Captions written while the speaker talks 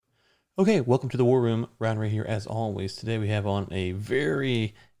Okay, welcome to the War Room. Ryan Ray here, as always. Today we have on a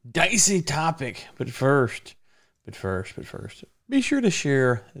very dicey topic. But first, be sure to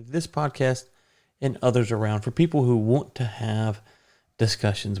share this podcast and others around for people who want to have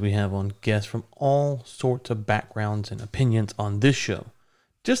discussions. We have on guests from all sorts of backgrounds and opinions on this show,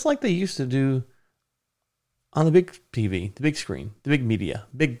 just like they used to do on the big TV, the big screen, the big media,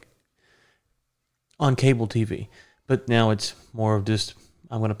 big on cable TV. But now it's more of just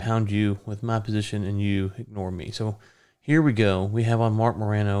I'm going to pound you with my position and you ignore me. So here we go. We have on Mark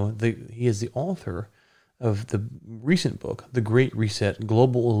Morano. He is the author of the recent book, The Great Reset,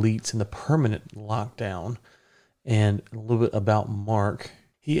 Global Elites and the Permanent Lockdown. And a little bit about Mark.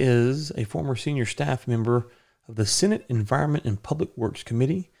 He is a former senior staff member of the Senate Environment and Public Works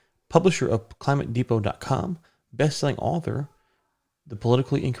Committee, publisher of ClimateDepot.com, best-selling author, The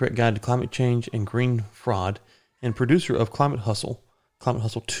Politically Incorrect Guide to Climate Change and Green Fraud, and producer of Climate Hustle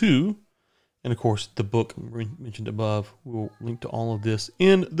 2, and of course the book mentioned above. We'll link to all of this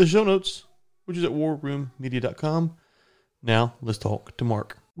in the show notes, which is at warroommedia.com. Now let's talk to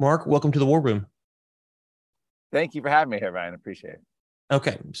Mark. Mark, welcome to the War Room. Thank you for having me here, Ryan. Appreciate it.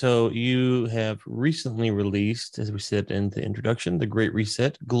 Okay, so you have recently released, as we said in the introduction, The Great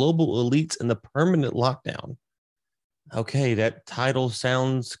Reset, Global Elites and the Permanent Lockdown. Okay, that title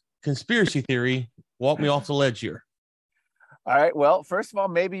sounds conspiracy theory. Walk me off the ledge here. All right. Well, first of all,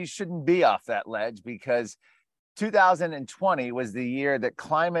 maybe you shouldn't be off that ledge because 2020 was the year that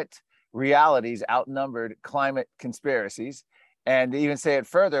climate realities outnumbered climate conspiracies. And to even say it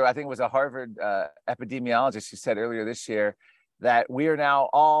further, I think it was a Harvard epidemiologist who said earlier this year that we are now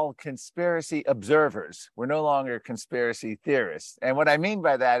all conspiracy observers. We're no longer conspiracy theorists. And what I mean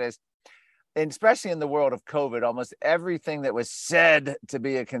by that is, and especially in the world of COVID, almost everything that was said to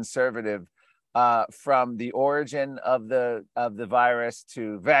be a conservative, from the origin of the virus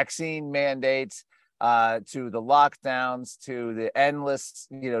to vaccine mandates, to the lockdowns, to the endless,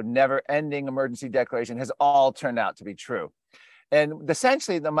 never-ending emergency declaration, has all turned out to be true. And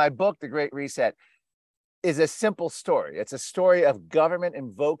essentially, my book, The Great Reset, is a simple story. It's a story of government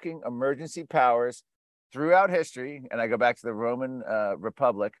invoking emergency powers throughout history, and I go back to the Roman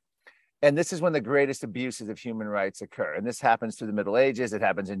Republic. And this is when the greatest abuses of human rights occur. And this happens through the Middle Ages. It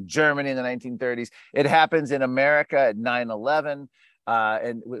happens in Germany in the 1930s. It happens in America at 9/11,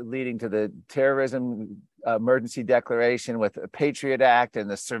 and leading to the terrorism emergency declaration with the Patriot Act and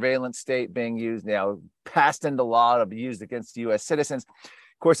the surveillance state being used, now passed into law to be used against U.S. citizens.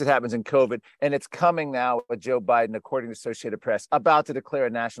 Of course, it happens in COVID. And it's coming now with Joe Biden, according to Associated Press, about to declare a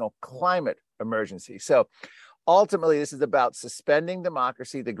national climate emergency. So ultimately, this is about suspending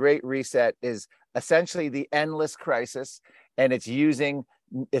democracy. The Great Reset is essentially the endless crisis, and it's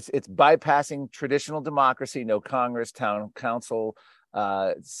bypassing traditional democracy, no Congress, town council,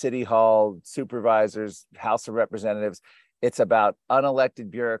 city hall, supervisors, House of Representatives. It's about unelected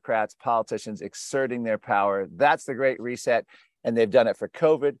bureaucrats, politicians exerting their power. That's the Great Reset, and they've done it for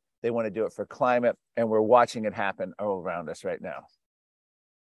COVID. They want to do it for climate, and we're watching it happen all around us right now.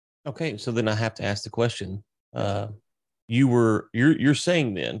 Okay, so then I have to ask the question. You're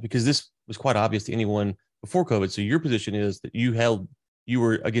saying then, because this was quite obvious to anyone before COVID. So your position is that you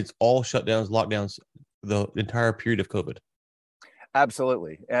were against all shutdowns, lockdowns, the entire period of COVID.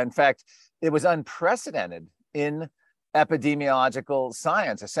 Absolutely. In fact, it was unprecedented in epidemiological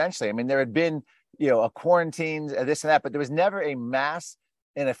science, essentially. I mean, there had been, a quarantine, this and that, but there was never a mass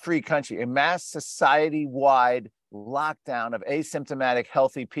in a free country, a mass society-wide lockdown of asymptomatic,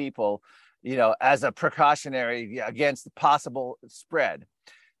 healthy people, as a precautionary against the possible spread.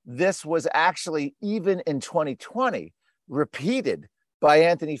 This was actually, even in 2020, repeated by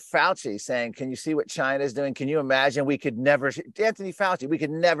Anthony Fauci saying, can you see what China is doing? Can you imagine Anthony Fauci, we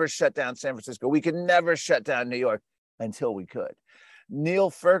could never shut down San Francisco. We could never shut down New York until we could. Neil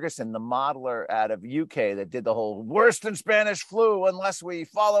Ferguson, the modeler out of UK that did the whole worse than Spanish flu unless we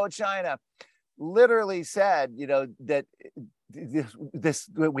follow China, literally said, that this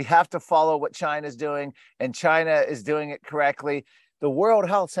we have to follow what China's doing, and China is doing it correctly. The World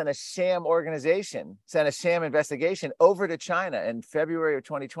Health sent a sham investigation over to China in February of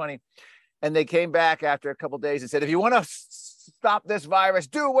 2020. And they came back after a couple of days and said, if you want to stop this virus,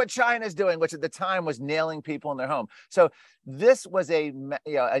 do what China's doing, which at the time was nailing people in their home. So this was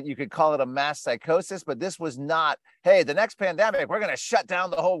you could call it a mass psychosis, but this was not, hey, the next pandemic, we're going to shut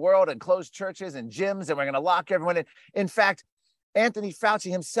down the whole world and close churches and gyms, and we're going to lock everyone in. In fact, Anthony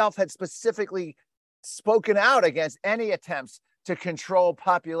Fauci himself had specifically spoken out against any attempts to control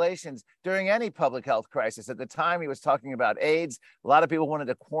populations during any public health crisis. At the time, he was talking about AIDS. A lot of people wanted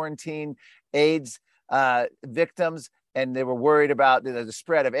to quarantine AIDS victims and they were worried about the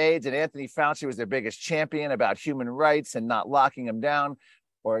spread of AIDS. And Anthony Fauci was their biggest champion about human rights and not locking them down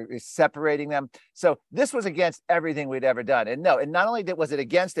or separating them. So this was against everything we'd ever done. And no, and not only was it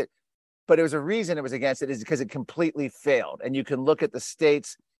against it, but it was a reason it was against it is because it completely failed. And you can look at the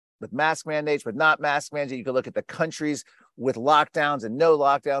states with mask mandates, with not mask mandates. You can look at the countries with lockdowns and no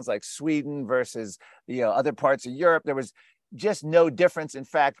lockdowns, like Sweden versus other parts of Europe. There was just no difference. In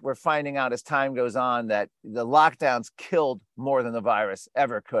fact, we're finding out as time goes on that the lockdowns killed more than the virus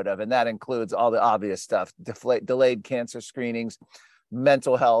ever could have. And that includes all the obvious stuff, delayed cancer screenings,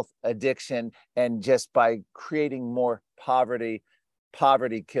 mental health, addiction, and just by creating more poverty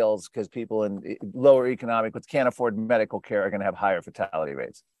kills because people in lower economic, but can't afford medical care are going to have higher fatality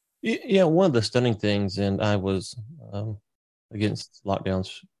rates. Yeah, one of the stunning things, and I was against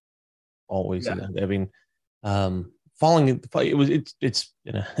lockdowns always. Yeah. I mean, following it's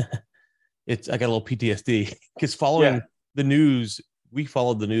I got a little PTSD because following the news, we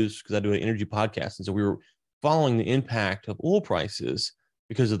followed the news because I do an energy podcast, and so we were following the impact of oil prices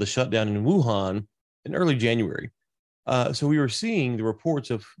because of the shutdown in Wuhan in early January. So we were seeing the reports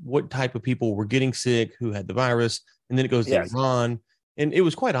of what type of people were getting sick, who had the virus, and then it goes to Iran. And it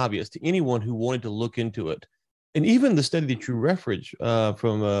was quite obvious to anyone who wanted to look into it. And even the study that you referenced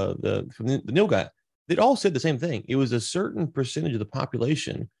from the Neil guy, they all said the same thing. It was a certain percentage of the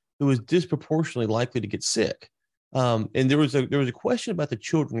population who was disproportionately likely to get sick. And there was a question about the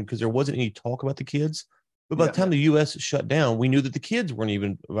children because there wasn't any talk about the kids. But by the time the U.S. shut down, we knew that the kids weren't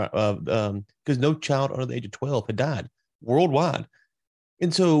even because no child under the age of 12 had died worldwide.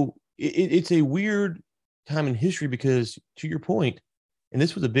 And so it's a weird time in history because, to your point, and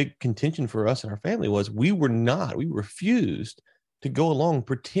this was a big contention for us and our family, was we refused to go along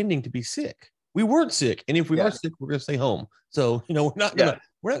pretending to be sick. We weren't sick. And if we are sick, we're going to stay home. So, we're not going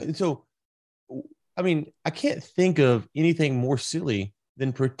to, so, I mean, I can't think of anything more silly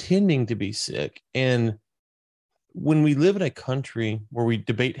than pretending to be sick. And when we live in a country where we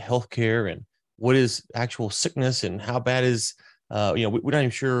debate healthcare and what is actual sickness and how bad is, we're not even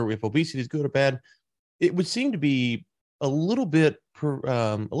sure if obesity is good or bad, it would seem to be a little bit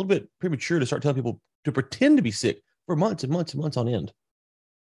premature to start telling people to pretend to be sick for months and months and months on end.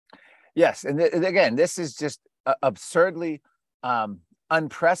 Yes, and again, this is just absurdly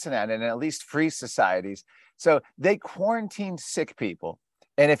unprecedented in at least free societies. So they quarantined sick people.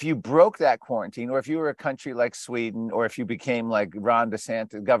 And if you broke that quarantine, or if you were a country like Sweden, or if you became like Governor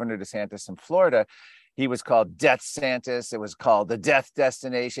DeSantis in Florida, he was called Death Santis. It was called the death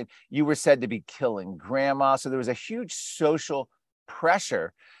destination. You were said to be killing grandma. So there was a huge social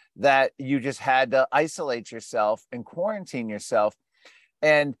pressure that you just had to isolate yourself and quarantine yourself.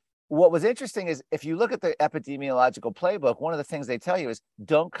 And what was interesting is if you look at the epidemiological playbook, one of the things they tell you is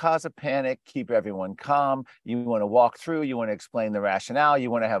don't cause a panic, keep everyone calm. You want to walk through, you want to explain the rationale, you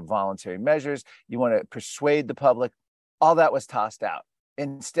want to have voluntary measures, you want to persuade the public. All that was tossed out.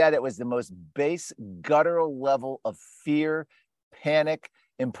 Instead, it was the most base guttural level of fear, panic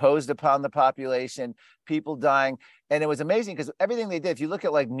imposed upon the population, people dying. And it was amazing because everything they did, if you look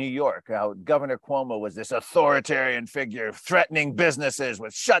at like New York, how Governor Cuomo was this authoritarian figure threatening businesses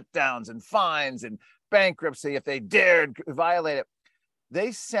with shutdowns and fines and bankruptcy if they dared violate it.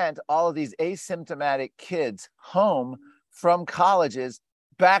 They sent all of these asymptomatic kids home from colleges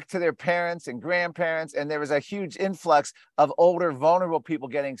back to their parents and grandparents. And there was a huge influx of older, vulnerable people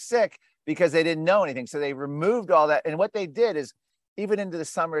getting sick because they didn't know anything. So they removed all that. And what they did is, even into the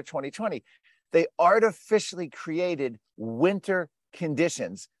summer of 2020, they artificially created winter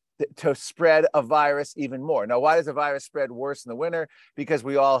conditions to spread a virus even more. Now, why does a virus spread worse in the winter? Because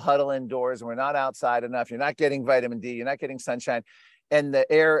we all huddle indoors and we're not outside enough. You're not getting vitamin D, you're not getting sunshine. And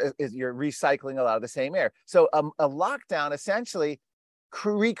the air is you're recycling a lot of the same air. So a lockdown essentially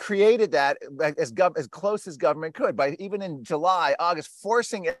recreated that as close as government could by even in July, August,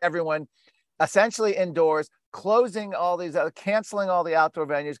 forcing everyone essentially indoors, closing all these, canceling all the outdoor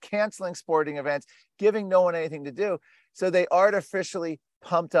venues, canceling sporting events, giving no one anything to do. So they artificially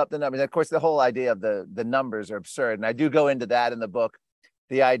pumped up the numbers. And of course, the whole idea of the numbers are absurd. And I do go into that in the book,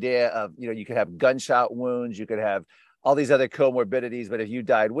 the idea of, you could have gunshot wounds, you could have all these other comorbidities, but if you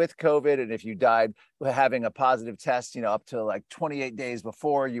died with COVID and if you died having a positive test, up to like 28 days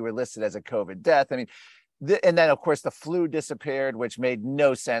before, you were listed as a COVID death. I mean, and then, of course, the flu disappeared, which made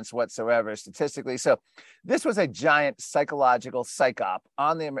no sense whatsoever statistically. So this was a giant psychological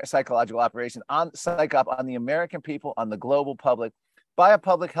operation on the American people, on the global public, by a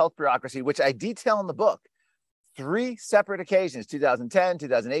public health bureaucracy, which I detail in the book. 3 separate occasions, 2010,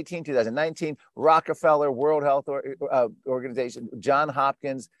 2018, 2019, Rockefeller, World Health Organization, John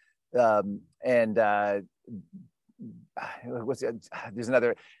Hopkins, and there's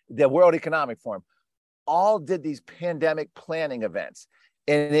another, the World Economic Forum, all did these pandemic planning events.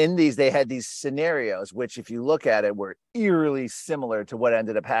 And in these, they had these scenarios, which if you look at it, were eerily similar to what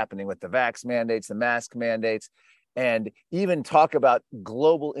ended up happening with the vax mandates, the mask mandates, and even talk about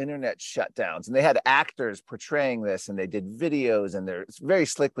global internet shutdowns. And they had actors portraying this, and they did videos, and it's very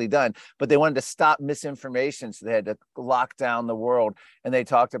slickly done, but they wanted to stop misinformation. So they had to lock down the world. And they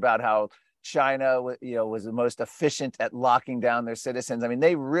talked about how China, was the most efficient at locking down their citizens. I mean,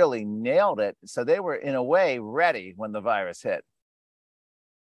 they really nailed it. So they were, in a way, ready when the virus hit.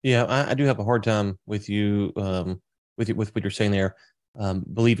 Yeah, I do have a hard time with you, with what you're saying there,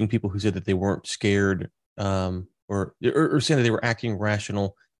 believing people who said that they weren't scared, or saying that they were acting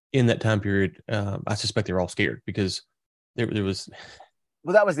rational in that time period. I suspect they were all scared because there was.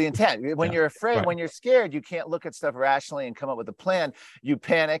 Well, that was the intent. When you're afraid, right. When you're scared, you can't look at stuff rationally and come up with a plan. You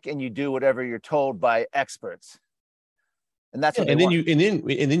panic and you do whatever you're told by experts, and that's what they want.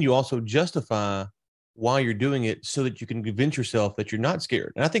 And then you also justify why you're doing it so that you can convince yourself that you're not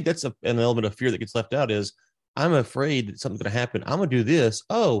scared. And I think that's an element of fear that gets left out is I'm afraid that something's going to happen. I'm going to do this.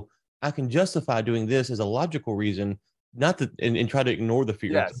 Oh, I can justify doing this as a logical reason, not that, and try to ignore the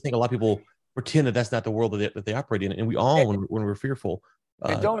fear. Yes. I think a lot of people pretend that that's not the world that they operate in. And we all, when we're fearful,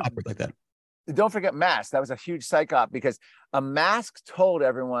 operate like that. Don't forget masks. That was a huge psych op because a mask told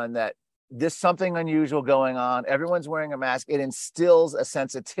everyone that there's something unusual going on. Everyone's wearing a mask. It instills a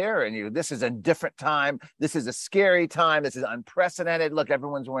sense of terror in you. This is a different time. This is a scary time. This is unprecedented. Look,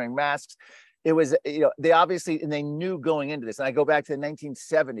 everyone's wearing masks. It was, they obviously, and they knew going into this. And I go back to the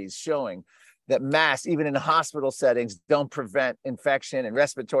 1970s showing that masks, even in hospital settings, don't prevent infection and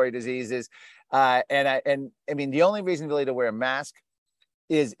respiratory diseases. And I mean, the only reason really to wear a mask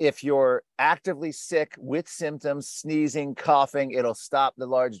is if you're actively sick with symptoms, sneezing, coughing, it'll stop the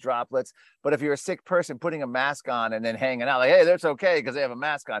large droplets. But if you're a sick person, putting a mask on and then hanging out like, hey, that's okay because they have a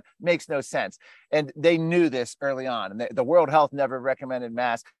mask on, makes no sense. And they knew this early on. And the World Health never recommended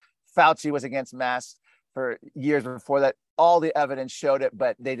masks. Fauci was against masks for years before that. All the evidence showed it,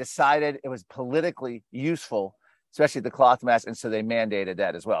 but they decided it was politically useful, especially the cloth mask. And so they mandated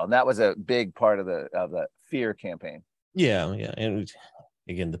that as well. And that was a big part of the fear campaign. Yeah. And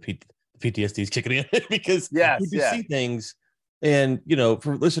again, the PTSD is kicking in because you see things, and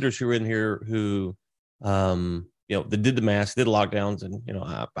for listeners who are in here who, they did the mask, did lockdowns, and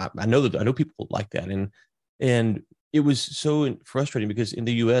I know people like that, and it was so frustrating because in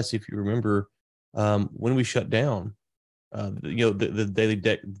the U.S., if you remember, when we shut down, the daily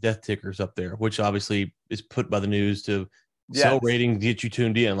death tickers up there, which obviously is put by the news to sell ratings, get you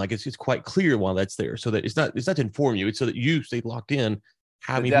tuned in. Like it's quite clear why that's there, so that it's not to inform you, it's so that you stay locked in.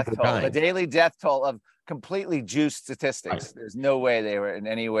 How many people are dying? The daily death toll of completely juiced statistics. Right. There's no way they were in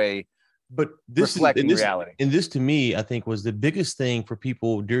any way reflecting reality. And this, to me, I think was the biggest thing for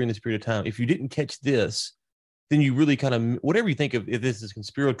people during this period of time. If you didn't catch this, then you really kind of, whatever you think of, if this is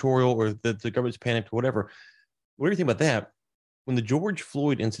conspiratorial or that the government's panicked or whatever do you think about that? When the George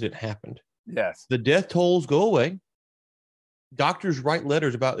Floyd incident happened, yes, the death tolls go away. Doctors write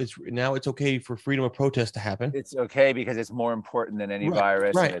letters about it's okay for freedom of protest to happen. It's okay because it's more important than any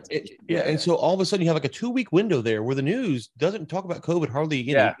virus. Right. And so all of a sudden you have like a 2-week window there where the news doesn't talk about COVID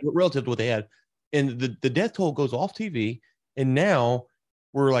hardly any relative to what they had. And the death toll goes off TV. And now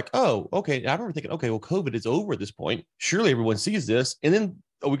we're like, oh, okay. I remember thinking, okay, well, COVID is over at this point. Surely everyone sees this. And then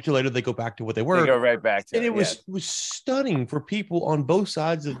a week or two later, they go back to what they were. They go right back to it. And it was stunning for people on both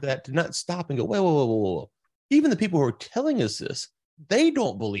sides of that to not stop and go, whoa. Even the people who are telling us this, they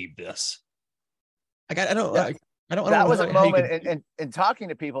don't believe this. I don't. That was a moment, and talking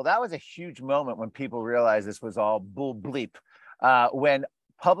to people, that was a huge moment when people realized this was all bull bleep. When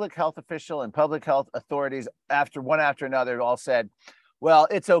public health official and public health authorities, one after another, all said, well,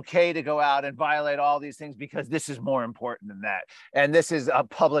 it's okay to go out and violate all these things because this is more important than that. And this is a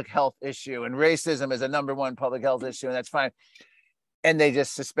public health issue, and racism is a number one public health issue, and that's fine. And they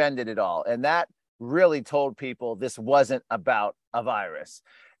just suspended it all. And that really told people this wasn't about a virus.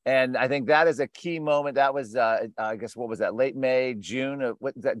 And I think that is a key moment. That was, I guess, what was that? Late May, June?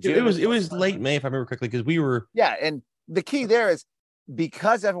 What that? June? It was late May, if I remember correctly, because we were. Yeah, and the key there is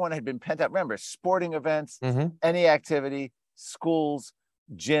because everyone had been pent up. Remember, sporting events, any activity, schools,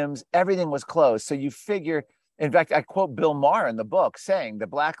 gyms, everything was closed. So you figure. In fact, I quote Bill Maher in the book saying the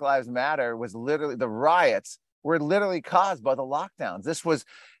Black Lives Matter was literally the riots were literally caused by the lockdowns. This was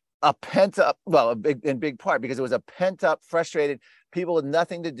a pent up, in big part because it was a pent up, frustrated people with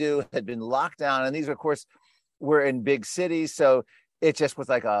nothing to do, had been locked down. And these, of course, were in big cities. So it just was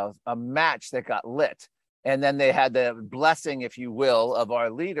like a match that got lit. And then they had the blessing, if you will, of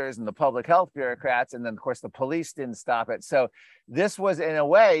our leaders and the public health bureaucrats. And then, of course, the police didn't stop it. So this was, in a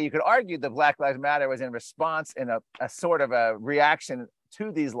way, you could argue that Black Lives Matter was in response, in a sort of a reaction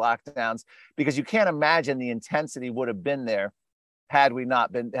to these lockdowns, because you can't imagine the intensity would have been there had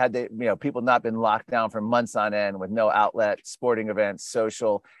people not been locked down for months on end with no outlet, sporting events,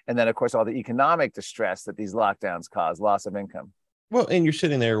 social, and then, of course, all the economic distress that these lockdowns cause, loss of income. Well, and you're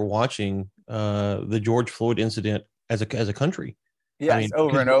sitting there watching the George Floyd incident as a country. Yes, I mean,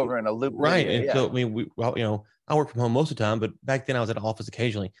 over and over in a loop. Right. And so, I mean, I work from home most of the time, but back then I was at the office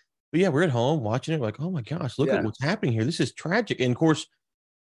occasionally. But yeah, we're at home watching it like, oh my gosh, look at what's happening here. This is tragic. And of course,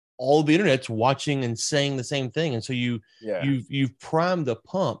 all the internet's watching and saying the same thing. And so you've primed the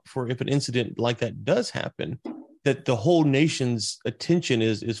pump for, if an incident like that does happen, that the whole nation's attention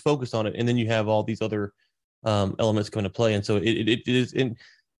is focused on it. And then you have all these other elements going to play. And so it is. And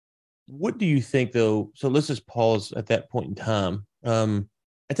what do you think, though? So let's just pause at that point in time.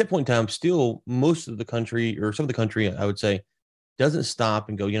 At that point in time, still most of the country, or some of the country, I would say, doesn't stop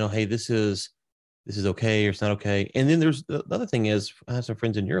and go, hey, this is okay, or it's not okay. And then there's the other thing is, I have some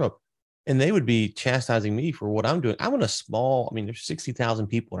friends in Europe, and they would be chastising me for what I'm doing. I'm in a small, there's 60,000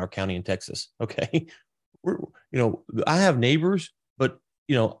 people in our county in Texas. Okay. I have neighbors, but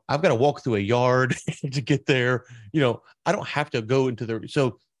I've got to walk through a yard to get there. I don't have to go into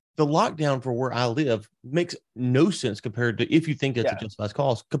so the lockdown for where I live makes no sense compared to, if you think it's a justified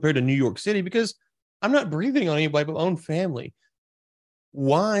cause, compared to New York City, because I'm not breathing on anybody but my own family.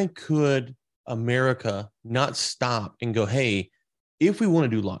 Why could America not stop and go, hey, if we want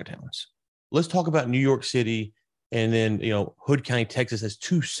to do lockdowns, let's talk about New York City and then, Hood County, Texas, as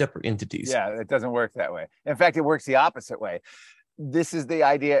two separate entities. Yeah, it doesn't work that way. In fact, it works the opposite way. This is the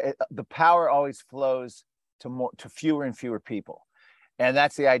idea. The power always flows to fewer and fewer people. And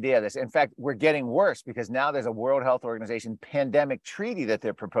that's the idea of this. In fact, we're getting worse because now there's a World Health Organization pandemic treaty that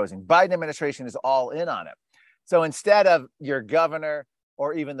they're proposing. Biden administration is all in on it. So instead of your governor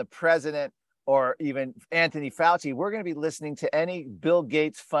or even the president or even Anthony Fauci, we're going to be listening to any Bill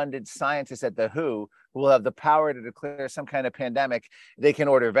Gates funded scientist at the WHO who will have the power to declare some kind of pandemic. They can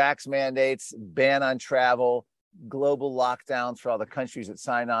order vax mandates, ban on travel, global lockdowns for all the countries that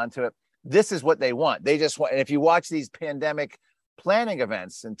sign on to it. This is what they want. They just want, and if you watch these pandemic planning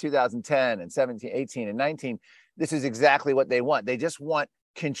events in 2010 and 17, 18 and 19, this is exactly what they want. They just want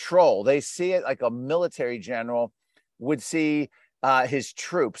control. They see it like a military general would see his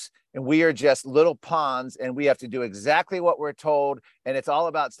troops, and we are just little pawns, and we have to do exactly what we're told, and it's all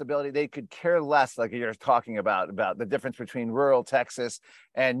about stability. They could care less, like you're talking about the difference between rural Texas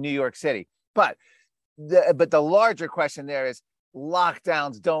and New York City. But the larger question there is,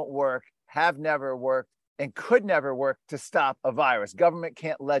 lockdowns don't work, have never worked, and could never work to stop a virus. Government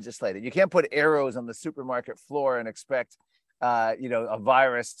can't legislate it. You can't put arrows on the supermarket floor and expect a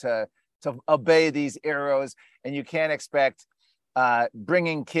virus to obey these arrows, and you can't expect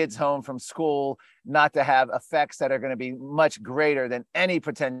bringing kids home from school not to have effects that are going to be much greater than any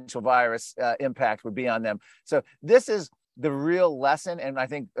potential virus impact would be on them. So this is the real lesson. And I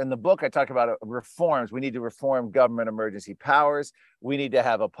think in the book, I talk about reforms. We need to reform government emergency powers. We need to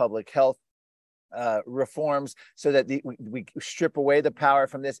have a public health reforms so that we strip away the power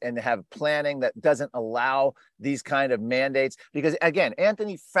from this and have planning that doesn't allow these kind of mandates. Because again,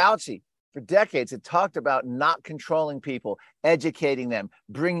 Anthony Fauci for decades had talked about not controlling people, educating them,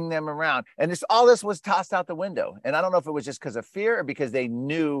 bringing them around. And all this was tossed out the window. And I don't know if it was just because of fear or because they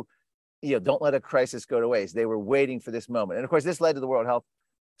knew, don't let a crisis go to waste. They were waiting for this moment. And of course, this led to the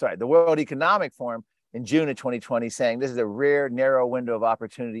World Economic Forum in June of 2020, saying this is a rare, narrow window of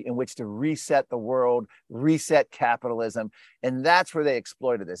opportunity in which to reset the world, reset capitalism. And that's where they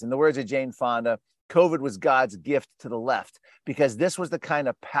exploited this. In the words of Jane Fonda, COVID was God's gift to the left, because this was the kind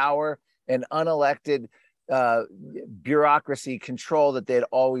of power and unelected bureaucracy control that they had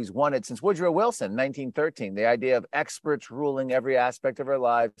always wanted since Woodrow Wilson, 1913, the idea of experts ruling every aspect of our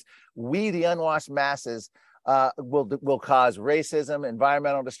lives. We, the unwashed masses, will cause racism,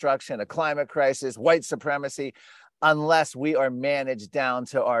 environmental destruction, a climate crisis, white supremacy, unless we are managed down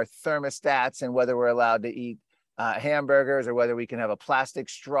to our thermostats and whether we're allowed to eat hamburgers or whether we can have a plastic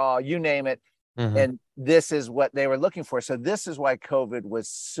straw, you name it. Mm-hmm. And this is what they were looking for. So this is why COVID was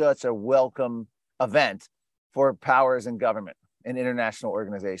such a welcome event for powers in government and international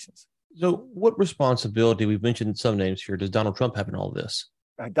organizations. So what responsibility, we've mentioned some names here, does Donald Trump have in all of this?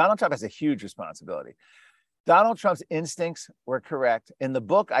 Donald Trump has a huge responsibility. Donald Trump's instincts were correct. In the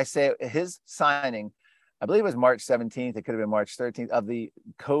book, I say his signing, I believe it was March 17th, it could have been March 13th, of the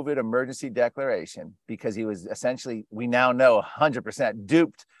COVID emergency declaration, because he was essentially, we now know 100%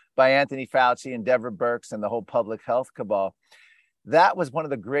 duped by Anthony Fauci and Deborah Birx and the whole public health cabal. That was one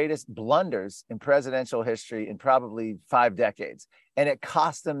of the greatest blunders in presidential history in probably 5 decades. And it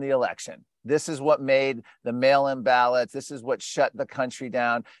cost them the election. This is what made the mail-in ballots. This is what shut the country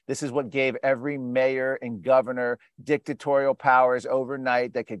down. This is what gave every mayor and governor dictatorial powers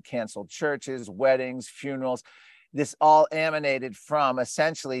overnight that could cancel churches, weddings, funerals. This all emanated from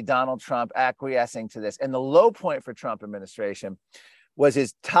essentially Donald Trump acquiescing to this. And the low point for Trump administration was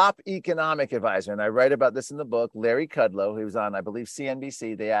his top economic advisor. And I write about this in the book, Larry Kudlow, who was on, I believe,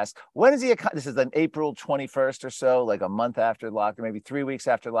 CNBC. They asked, when is this is on April 21st or so, like a month after lockdown, maybe 3 weeks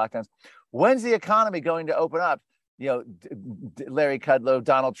after lockdowns. When's the economy going to open up? Larry Kudlow,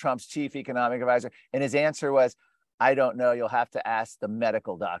 Donald Trump's chief economic advisor. And his answer was, I don't know. You'll have to ask the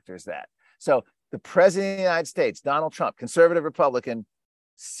medical doctors that. So the president of the United States, Donald Trump, conservative Republican,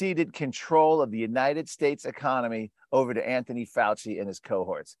 ceded control of the United States economy over to Anthony Fauci and his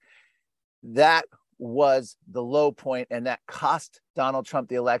cohorts. That was the low point, and that cost Donald Trump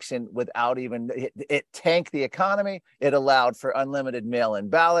the election without even, it tanked the economy. It allowed for unlimited mail-in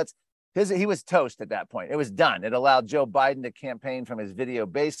ballots. He was toast at that point. It was done. It allowed Joe Biden to campaign from his video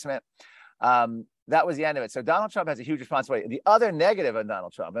basement. That was the end of it. So Donald Trump has a huge responsibility. The other negative on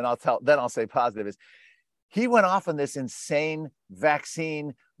Donald Trump, and I'll say positive, is he went off on this insane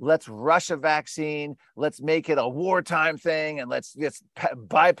vaccine. Let's rush a vaccine. Let's make it a wartime thing. And let's just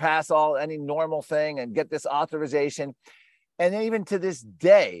bypass any normal thing and get this authorization. And even to this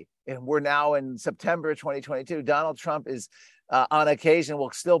day, and we're now in September 2022, Donald Trump is on occasion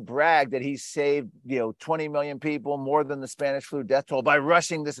will still brag that he saved 20 million people, more than the Spanish flu death toll, by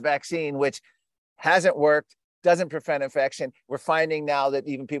rushing this vaccine, which hasn't worked, doesn't prevent infection. We're finding now that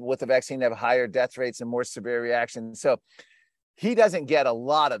even people with the vaccine have higher death rates and more severe reactions. So he doesn't get a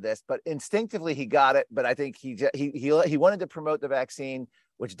lot of this, but instinctively he got it. But I think he wanted to promote the vaccine,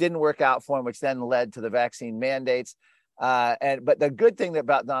 which didn't work out for him, which then led to the vaccine mandates. But the good thing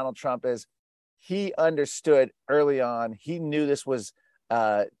about Donald Trump is he understood early on. He knew this was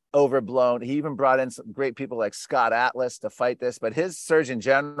overblown. He even brought in some great people like Scott Atlas to fight this. But his Surgeon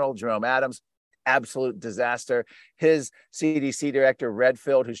General, Jerome Adams, absolute disaster. His CDC director,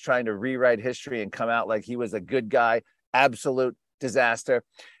 Redfield, who's trying to rewrite history and come out like he was a good guy, absolute disaster.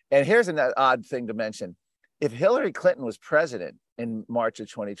 And here's an odd thing to mention. If Hillary Clinton was president in March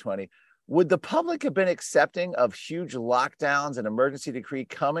of 2020, would the public have been accepting of huge lockdowns and emergency decree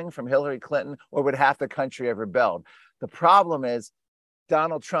coming from Hillary Clinton, or would half the country have rebelled? The problem is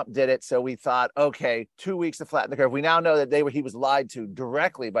Donald Trump did it. So we thought, okay, 2 weeks to flatten the curve. We now know that he was lied to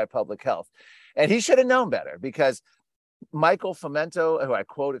directly by public health. And he should have known better, because Michael Fomento, who I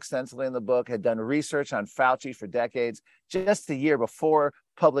quote extensively in the book, had done research on Fauci for decades. Just the year before,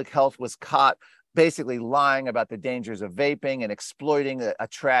 public health was caught basically lying about the dangers of vaping and exploiting a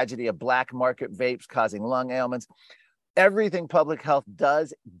tragedy of black market vapes causing lung ailments. Everything public health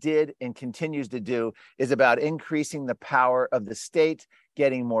did, and continues to do is about increasing the power of the state,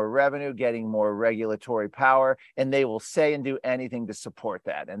 getting more revenue, getting more regulatory power, and they will say and do anything to support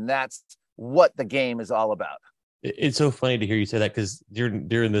that. And that's what the game is all about. It's so funny to hear you say that, because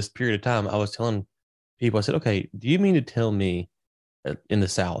during this period of time, I was telling people, I said, okay, do you mean to tell me that in the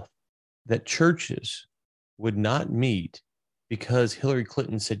South that churches would not meet because Hillary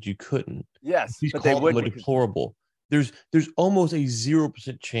Clinton said you couldn't? Yes, She's but they called would. them a deplorable. There's almost a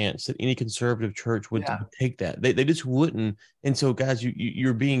 0% chance that any conservative church would take that. They just wouldn't. And so, guys,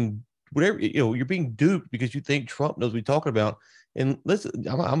 you're being you're being duped because you think Trump knows what he's talking about. And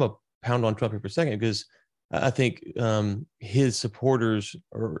I'm a pound on Trump here for a second, because I think his supporters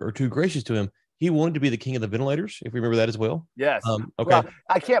are too gracious to him. He wanted to be the king of the ventilators, if you remember that as well. Yes. Okay. Well,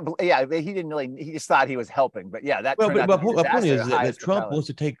 I can't. Yeah, he didn't really. He just thought he was helping, but yeah, that. Well, but my point is that Trump propellant. wants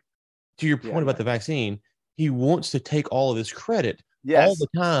to take, to your point about the vaccine, he wants to take all of this credit Yes. all the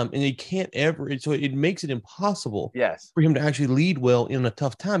time, and he can't ever. So it makes it impossible Yes. for him to actually lead well in a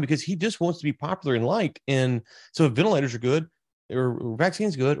tough time, because he just wants to be popular and liked. And so if ventilators are good, or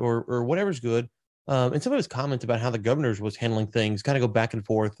vaccines good, or whatever's good. And some of his comments about how the governors was handling things kind of go back and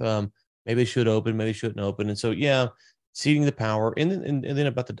forth. Maybe they should open, maybe they shouldn't open. And so, ceding the power. And then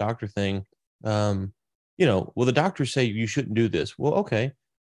about the doctor thing, well, the doctors say you shouldn't do this. Well, okay.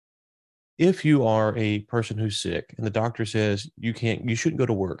 If you are a person who's sick and the doctor says you shouldn't go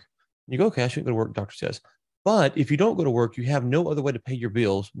to work, you go, okay, I shouldn't go to work, doctor says. But if you don't go to work, you have no other way to pay your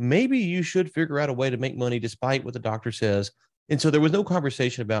bills. Maybe you should figure out a way to make money despite what the doctor says. And so there was no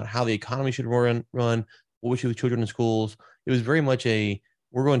conversation about how the economy should run, what we should do with children in schools. It was very much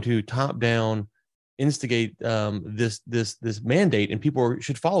we're going to top down instigate this mandate, and people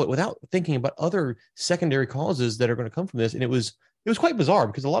should follow it without thinking about other secondary causes that are going to come from this. And it was it was quite bizarre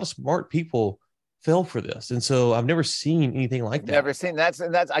because a lot of smart people fell for this. And so I've never seen anything like that. Never seen that's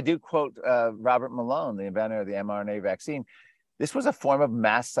I do quote Robert Malone, the inventor of the mRNA vaccine. This was a form of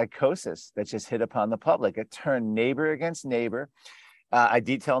mass psychosis that just hit upon the public. It turned neighbor against neighbor. I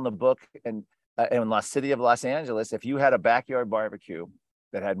detail in the book, and in the city of Los Angeles, if you had a backyard barbecue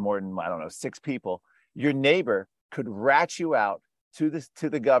that had more than, I don't know, 6 people, your neighbor could rat you out to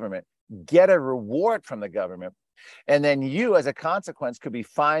the government, get a reward from the government, and then you, as a consequence, could be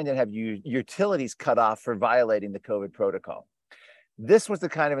fined and have utilities cut off for violating the COVID protocol. This was the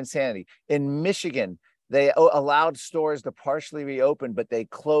kind of insanity. In Michigan, they allowed stores to partially reopen, but they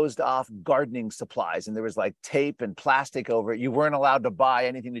closed off gardening supplies. And there was like tape and plastic over it. You weren't allowed to buy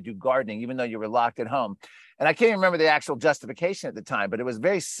anything to do gardening, even though you were locked at home. And I can't even remember the actual justification at the time, but it was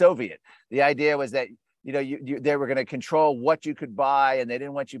very Soviet. The idea was that, you know, they were going to control what you could buy, and they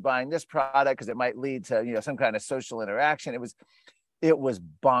didn't want you buying this product because it might lead to, you know, some kind of social interaction. It was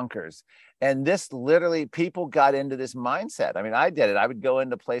bonkers. And this literally, people got into this mindset. I mean, I did it. I would go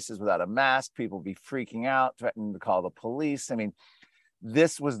into places without a mask. People would be freaking out, threatening to call the police. I mean,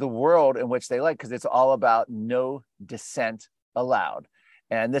 this was the world in which they like, because it's all about no dissent allowed.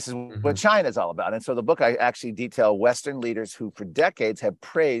 And this is what China is all about. And so the book, I actually detail Western leaders who for decades have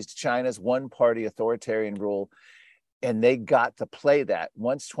praised China's one-party authoritarian rule. And they got to play that.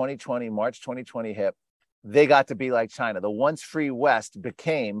 Once March 2020 hit, they got to be like China. The once free West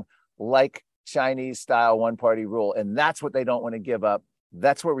became like Chinese style one-party rule. And that's what they don't want to give up.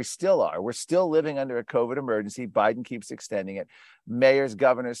 That's where we still are. We're still living under a COVID emergency. Biden keeps extending it. Mayors,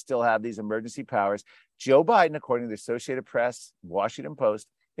 governors still have these emergency powers. Joe Biden, according to the Associated Press, Washington Post,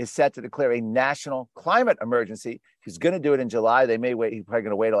 is set to declare a national climate emergency. He's going to do it in July. They may wait. He's probably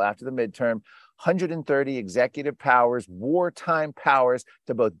going to wait till after the midterm. 130 executive powers, wartime powers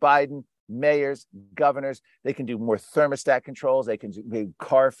to both Biden, mayors, governors. They can do more thermostat controls. They can do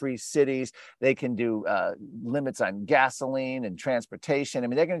car-free cities. They can do limits on gasoline and transportation. I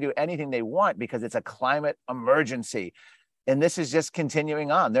mean, they're going to do anything they want because it's a climate emergency. And this is just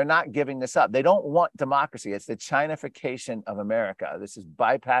continuing on. They're not giving this up. They don't want democracy. It's the Chinification of America. This is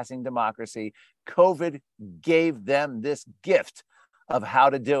bypassing democracy. COVID gave them this gift of how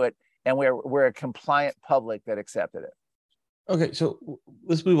to do it. And we're a compliant public that accepted it. Okay, so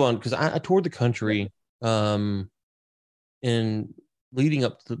let's move on, because I toured the country in leading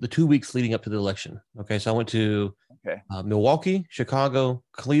up to the 2 weeks leading up to the election. Okay, so I went to Milwaukee, Chicago,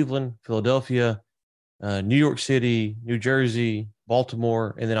 Cleveland, Philadelphia, New York City, New Jersey,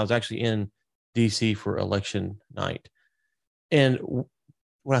 Baltimore, and then I was actually in DC for election night. And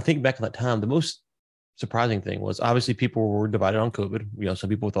when I think back on that time, the most surprising thing was obviously people were divided on COVID. You know, some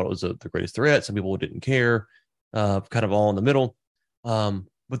people thought it was the greatest threat. Some people didn't care. Kind of all in the middle.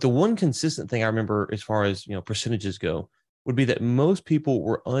 But the one consistent thing I remember as far as, you know, percentages go would be that most people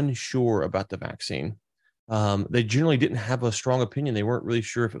were unsure about the vaccine. They generally didn't have a strong opinion. They weren't really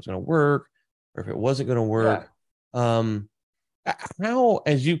sure if it was going to work or if it wasn't going to work. Yeah. How,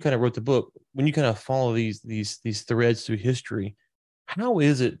 as you kind of wrote the book, when you kind of follow these threads through history, how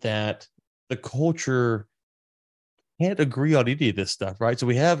is it that the culture can't agree on any of this stuff, right? So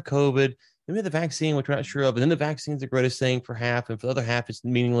we have COVID, we have the vaccine, which we're not sure of, and then the vaccine is the greatest thing for half, and for the other half, it's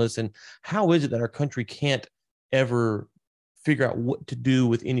meaningless. And how is it that our country can't ever figure out what to do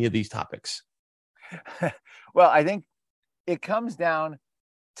with any of these topics? Well, I think it comes down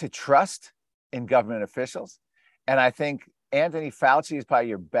to trust in government officials. And I think Anthony Fauci is probably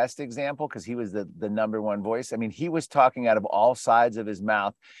your best example, because he was the number one voice. I mean, he was talking out of all sides of his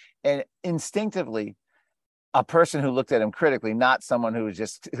mouth, and instinctively, a person who looked at him critically, not someone who was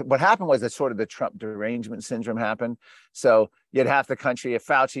just, what happened was that sort of the Trump derangement syndrome happened. So you'd half the country, if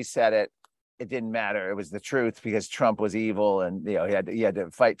Fauci said it, it didn't matter. It was the truth because Trump was evil, and, you know, he had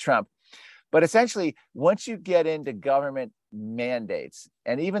to fight Trump. But essentially, once you get into government mandates,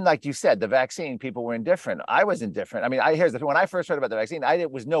 and even like you said, the vaccine, people were indifferent. I was indifferent. I mean, here's the thing. When I first heard about the vaccine,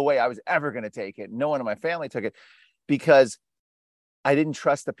 was no way I was ever going to take it. No one in my family took it because I didn't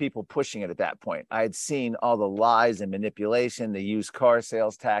trust the people pushing it at that point. I had seen all the lies and manipulation, the used car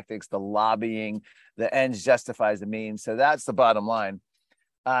sales tactics, the lobbying, the ends justifies the means. So that's the bottom line.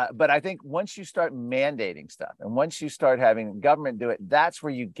 But I think once you start mandating stuff, and once you start having government do it, that's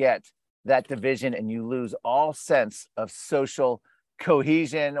where you get that division, and you lose all sense of social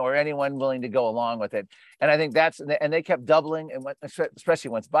cohesion or anyone willing to go along with it. And I think and they kept doubling, and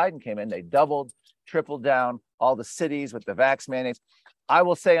especially once Biden came in, they doubled, tripled down all the cities with the vax mandates. I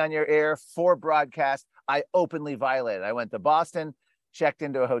will say on your air, for broadcast, I openly violated. I went to Boston, checked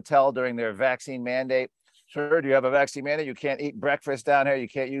into a hotel during their vaccine mandate, Sure. Do you have a vaccine mandate? You can't eat breakfast down here. You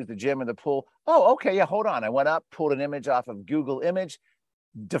can't use the gym and the pool. Oh, okay. Yeah, hold on. I went up, pulled an image off of Google Image,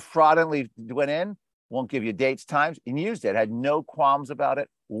 defraudingly went in, won't give you dates, times, and used it. Had no qualms about it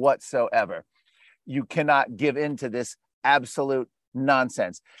whatsoever. You cannot give in to this absolute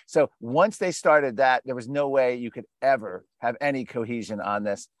nonsense. So once they started that, there was no way you could ever have any cohesion on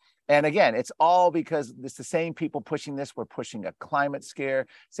this. And again, it's all because it's the same people pushing this were pushing a climate scare.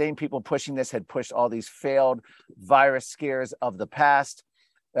 Same people pushing this had pushed all these failed virus scares of the past.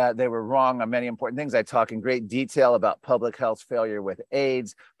 They were wrong on many important things. I talk in great detail about public health failure with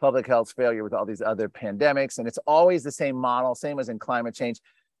AIDS, public health failure with all these other pandemics. And it's always the same model, same as in climate change.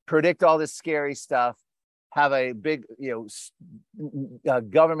 Predict all this scary stuff, have a big,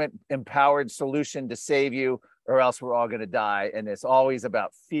 government empowered solution to save you, or else we're all going to die. And it's always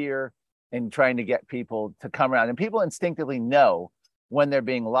about fear and trying to get people to come around. And people instinctively know when they're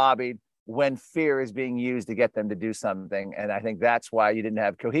being lobbied, when fear is being used to get them to do something. And I think that's why you didn't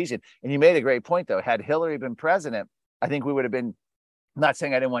have cohesion. And you made a great point, though. Had Hillary been president, I think we would have been, I'm not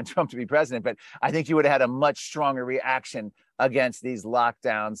saying I didn't want Trump to be president, but I think you would have had a much stronger reaction against these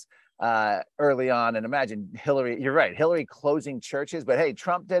lockdowns early on. And imagine Hillary, you're right, Hillary closing churches, but hey,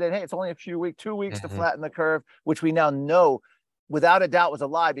 Trump did it. Hey, it's only a few weeks, 2 weeks to flatten the curve, which we now know without a doubt was a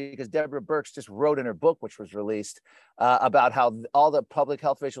lie, because Deborah Birx just wrote in her book, which was released, about how all the public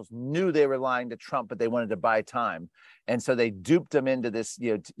health officials knew they were lying to Trump, but they wanted to buy time. And so they duped him into this,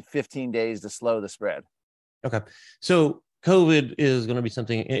 15 days to slow the spread. Okay. So COVID is going to be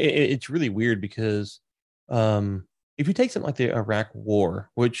something, it's really weird because if you take something like the Iraq War,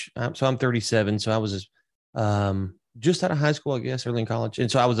 which, so I'm 37, so I was just out of high school, I guess, early in college.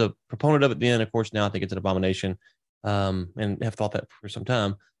 And so I was a proponent of it then. Of course, now I think it's an abomination, and have thought that for some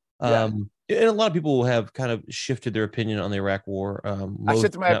time. And a lot of people have kind of shifted their opinion on the Iraq War. I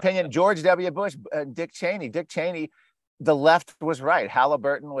shifted my opinion. George W. Bush, Dick Cheney. The left was right.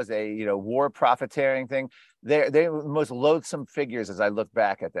 Halliburton was a war profiteering thing. They're the most loathsome figures as I look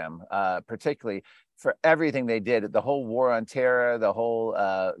back at them, particularly for everything they did. The whole war on terror, the whole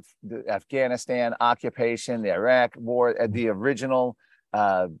the Afghanistan occupation, the Iraq War, the original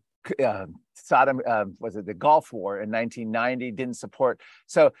Saddam, was it the Gulf War in 1990? Didn't support.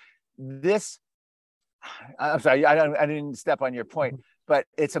 So this, I'm sorry, I didn't step on your point. But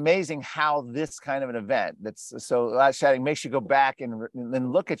it's amazing how this kind of an event that's so shattering makes you go back and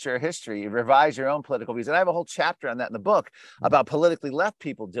look at your history, revise your own political views. And I have a whole chapter on that in the book about politically left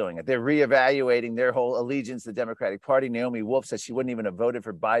people doing it. They're reevaluating their whole allegiance to the Democratic Party. Naomi Wolf said she wouldn't even have voted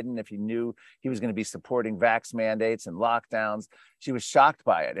for Biden if he knew he was going to be supporting vax mandates and lockdowns. She was shocked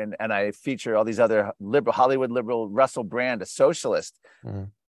by it. And I feature all these other Hollywood liberal, Russell Brand, a socialist,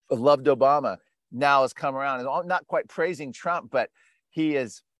 loved Obama, now has come around and not quite praising Trump, but he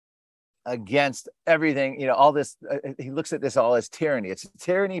is against everything, all this. He looks at this all as tyranny. It's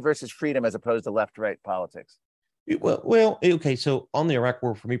tyranny versus freedom as opposed to left-right politics. Well, okay. So on the Iraq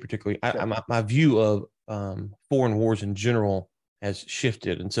War, for me particularly, my view of foreign wars in general has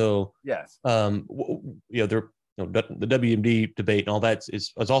shifted, and so yes, the WMD debate and all that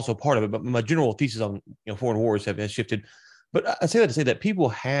is also part of it. But my general thesis on foreign wars has shifted. But I say that to say that people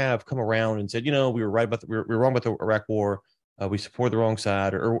have come around and said, we were right about we were wrong about the Iraq War. We support the wrong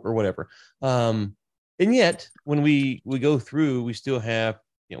side or whatever. And yet when we go through, we still have,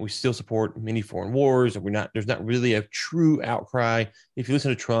 we still support many foreign wars, and there's not really a true outcry. If you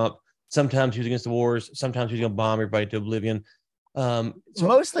listen to Trump, sometimes he was against the wars, sometimes he was going to bomb everybody to oblivion. So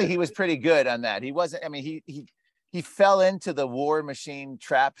mostly he was pretty good on that. He wasn't, he fell into the war machine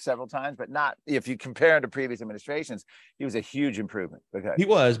trap several times, but not, if you compare him to previous administrations, he was a huge improvement. Okay. He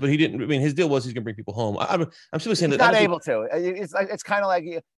was, but he didn't. His deal was he's going to bring people home. I'm still saying he's not able to. It's kind of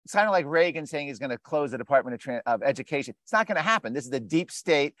like Reagan saying he's going to close the Department of Education. It's not going to happen. This is the deep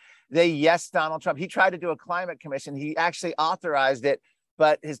state. Donald Trump. He tried to do a climate commission. He actually authorized it,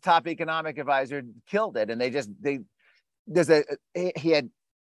 but his top economic advisor killed it. And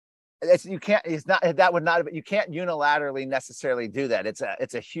you can't unilaterally necessarily do that.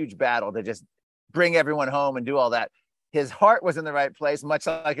 It's a huge battle to just bring everyone home and do all that. His heart was in the right place, much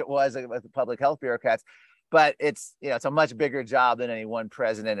like it was with the public health bureaucrats, but it's a much bigger job than any one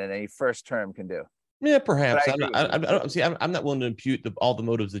president in any first term can do. Yeah, perhaps. I'm not willing to impute all the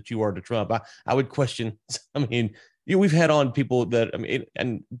motives that you are to Trump. I would question. We've had on people that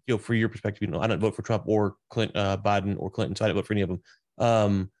for your perspective, I don't vote for Trump or Biden or Clinton, so I don't vote for any of them.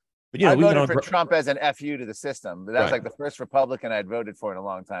 But I voted for Trump as an FU to the system. But that was like the first Republican I'd voted for in a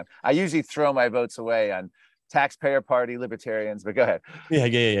long time. I usually throw my votes away on taxpayer party libertarians, but go ahead.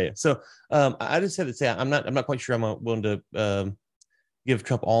 Yeah. So I just had to say I'm not quite sure I'm willing to give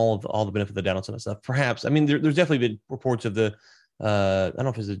Trump all the benefit of the doubt on some of that stuff. Perhaps. I mean, there's definitely been reports of the I don't know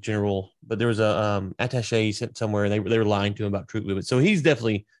if it's a general, but there was a attaché sent somewhere, and they were lying to him about troop movement. So he's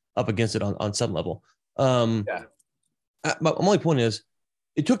definitely up against it on some level. Yeah. My only point is,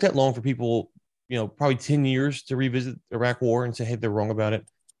 it took that long for people, probably 10 years to revisit the Iraq War and say, hey, they're wrong about it.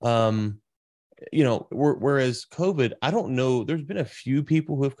 Whereas COVID, I don't know. There's been a few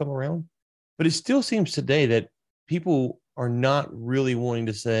people who have come around, but it still seems today that people are not really wanting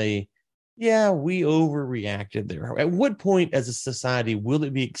to say, yeah, we overreacted there. At what point as a society will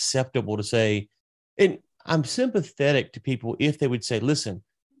it be acceptable to say, and I'm sympathetic to people if they would say, listen,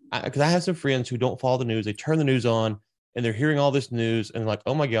 because I have some friends who don't follow the news. They turn the news on and they're hearing all this news and like,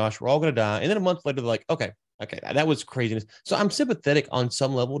 oh my gosh, we're all going to die. And then a month later, they're like, okay, that was craziness. So I'm sympathetic on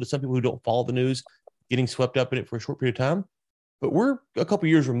some level to some people who don't follow the news, getting swept up in it for a short period of time. But we're a couple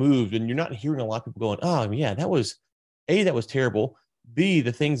years removed, and you're not hearing a lot of people going, oh yeah, that was terrible. B,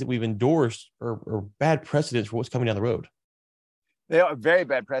 the things that we've endorsed are bad precedents for what's coming down the road. They are very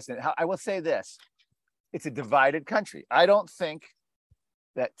bad precedent. I will say this. It's a divided country. I don't think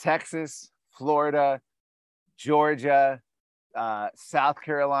that Texas, Florida, Georgia, South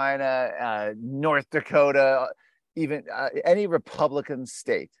Carolina, North Dakota, even any Republican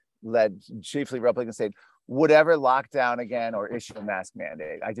state, chiefly Republican state, would ever lock down again or issue a mask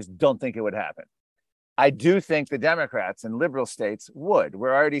mandate. I just don't think it would happen. I do think the Democrats and liberal states would.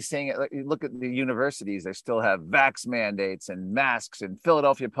 We're already seeing it. You look at the universities, they still have vax mandates and masks. In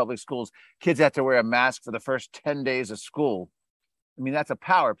Philadelphia public schools, kids have to wear a mask for the first 10 days of school. I mean, that's a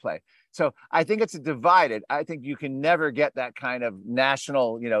power play. So I think it's divided. I think you can never get that kind of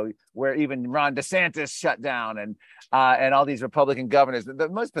national, where even Ron DeSantis shut down and all these Republican governors. The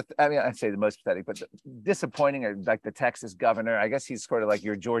most pathetic, but disappointing are like the Texas governor. I guess he's sort of like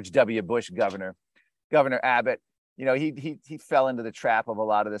your George W. Bush governor. Governor Abbott, he fell into the trap of a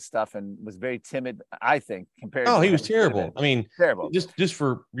lot of this stuff and was very timid, I think, compared to. Oh, he was terrible. I mean, terrible. Just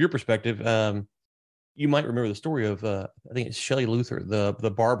for your perspective, you might remember the story of I think it's Shelley Luther,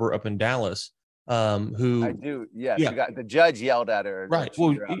 the barber up in Dallas, who I do. Yes, yeah. The judge yelled at her. Right.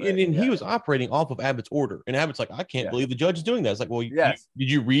 Well, and he was operating off of Abbott's order, and Abbott's like, I can't believe the judge is doing that. It's like, well, yes. Did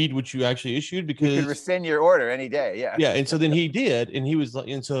you read what you actually issued? Because you could rescind your order any day. Yeah. Yeah, and so then he did, and he was like,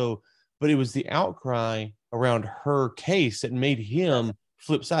 and so. But it was the outcry around her case that made him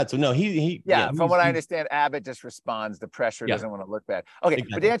flip sides. So no, from what I understand, Abbott just responds. The pressure doesn't want to look bad. Okay,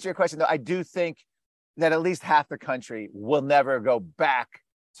 exactly. But to answer your question, though, I do think that at least half the country will never go back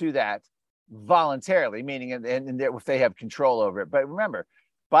to that voluntarily, meaning and if they have control over it. But remember,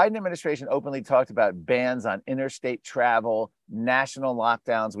 Biden administration openly talked about bans on interstate travel, national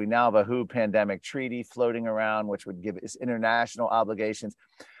lockdowns. We now have a WHO pandemic treaty floating around, which would give us international obligations.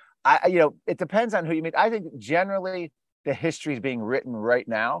 It depends on who you meet. I think generally the history is being written right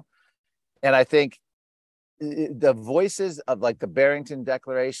now. And I think the voices of like the Barrington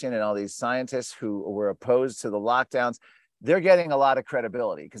Declaration and all these scientists who were opposed to the lockdowns, they're getting a lot of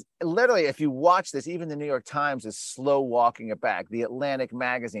credibility because literally, if you watch this, even the New York Times is slow walking it back. The Atlantic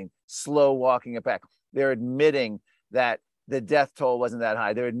magazine, slow walking it back. They're admitting that the death toll wasn't that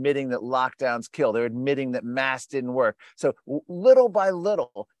high. They're admitting that lockdowns kill. They're admitting that masks didn't work. So little by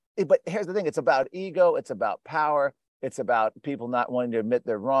little, but here's the thing, it's about ego, it's about power, it's about people not wanting to admit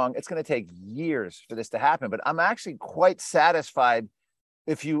they're wrong. It's going to take years for this to happen, but I'm actually quite satisfied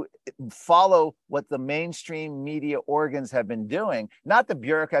if you follow what the mainstream media organs have been doing, not the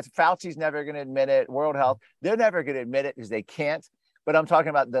bureaucrats. Fauci's never going to admit it, World Health, they're never going to admit it because they can't. But I'm talking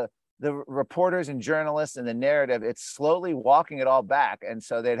about the reporters and journalists and the narrative. It's slowly walking it all back. And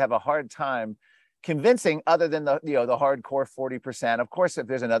so they'd have a hard time convincing other than the hardcore 40%. Of course, if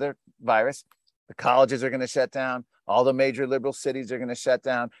there's another virus, the colleges are going to shut down. All the major liberal cities are going to shut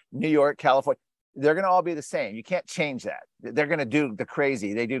down. New York, California, they're going to all be the same. You can't change that. They're going to do the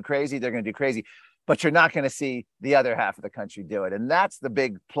crazy. They do crazy. They're going to do crazy. But you're not going to see the other half of the country do it. And that's the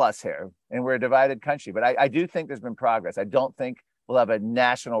big plus here. And we're a divided country. But I do think there's been progress. I don't think we'll have a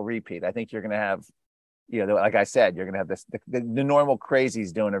national repeat. I think you're going to have, like I said, you're going to have the normal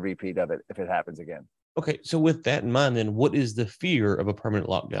crazies doing a repeat of it if it happens again. Okay, so with that in mind, then what is the fear of a permanent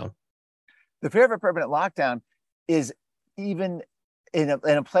lockdown? The fear of a permanent lockdown is even in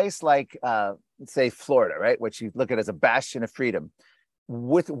a place like, say, Florida, right, which you look at as a bastion of freedom.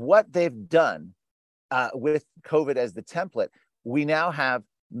 With what they've done with COVID as the template, we now have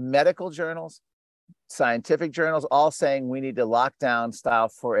medical journals, scientific journals, all saying we need to lock down style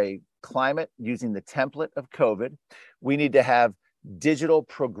for a climate using the template of COVID. We need to have digital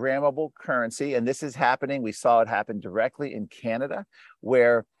programmable currency. And this is happening. We saw it happen directly in Canada,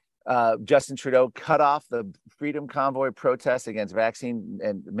 where Justin Trudeau cut off the Freedom Convoy protests against vaccine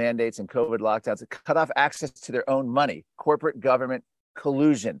and mandates and COVID lockdowns, cut off access to their own money, corporate government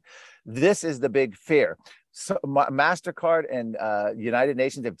collusion. This is the big fear. So MasterCard and United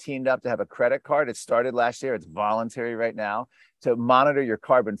Nations have teamed up to have a credit card. It started last year. It's voluntary right now to monitor your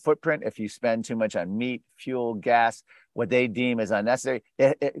carbon footprint. If you spend too much on meat, fuel, gas, what they deem as unnecessary,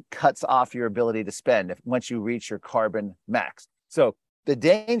 it cuts off your ability to spend once you reach your carbon max. So the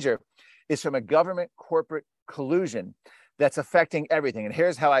danger is from a government corporate collusion that's affecting everything. And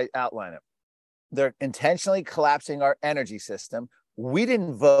here's how I outline it. They're intentionally collapsing our energy system. We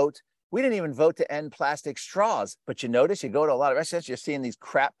didn't even vote to end plastic straws. But you notice, you go to a lot of restaurants, you're seeing these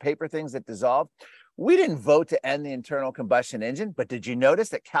crap paper things that dissolve. We didn't vote to end the internal combustion engine. But did you notice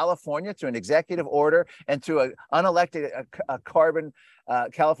that California, through an executive order and through an unelected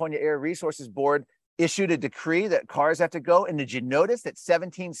California Air Resources Board, issued a decree that cars have to go? And did you notice that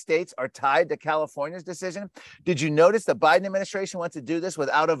 17 states are tied to California's decision? Did you notice the Biden administration wants to do this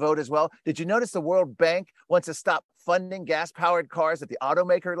without a vote as well? Did you notice the World Bank wants to stop funding gas-powered cars at the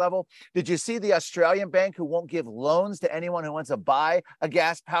automaker level? Did you see the Australian bank who won't give loans to anyone who wants to buy a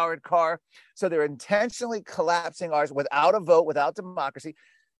gas-powered car? So they're intentionally collapsing ours without a vote, without democracy.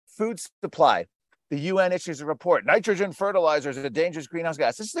 Food supply. The UN issues a report. Nitrogen fertilizers are a dangerous greenhouse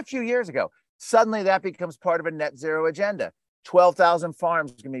gas. This is a few years ago. Suddenly that becomes part of a net zero agenda. 12,000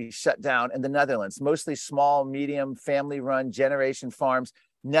 farms are going to be shut down in the Netherlands, mostly small, medium, family-run generation farms.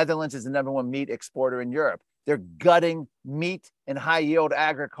 Netherlands is the #1 meat exporter in Europe. They're gutting meat and high-yield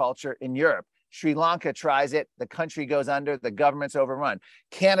agriculture in Europe. Sri Lanka tries it. The country goes under. The government's overrun.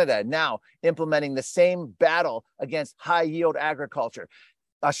 Canada now implementing the same battle against high-yield agriculture.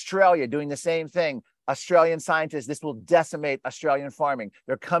 Australia doing the same thing. Australian scientists, this will decimate Australian farming.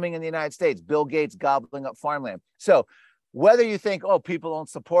 They're coming in the United States. Bill Gates gobbling up farmland. So whether you think, oh, people don't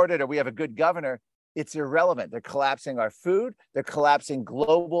support it or we have a good governor, it's irrelevant. They're collapsing our food. They're collapsing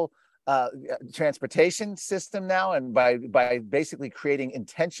global transportation system now, and by basically creating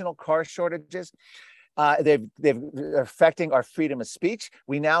intentional car shortages. They're affecting our freedom of speech.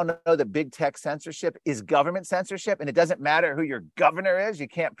 We now know that big tech censorship is government censorship, and it doesn't matter who your governor is. You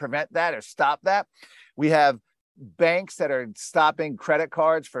can't prevent that or stop that. We have banks that are stopping credit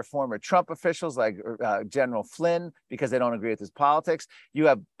cards for former Trump officials like General Flynn because they don't agree with his politics. You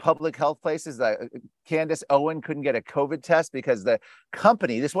have public health places like Candace Owen couldn't get a COVID test because the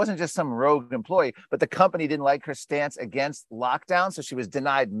company, this wasn't just some rogue employee, but the company didn't like her stance against lockdown, so she was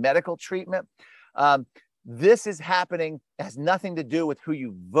denied medical treatment. This is happening. It has nothing to do with who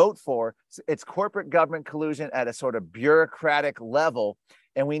you vote for. It's corporate government collusion at a sort of bureaucratic level,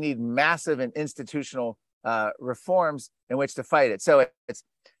 and we need massive and institutional reforms in which to fight it. So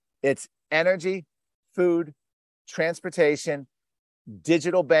it's energy, food, transportation,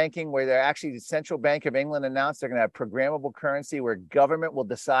 digital banking, where they're actually, the Central Bank of England announced they're going to have programmable currency where government will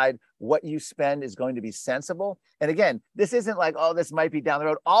decide what you spend is going to be sensible. And again, this isn't like, oh, this might be down the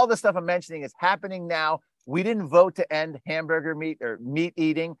road. All the stuff I'm mentioning is happening now. We didn't vote to end hamburger meat or meat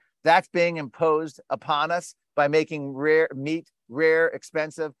eating. That's being imposed upon us by making rare meat rare,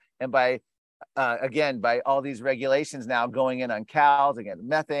 expensive, and by all these regulations now going in on cows, again,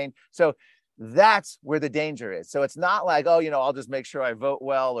 methane. So that's where the danger is. So it's not like, oh, I'll just make sure I vote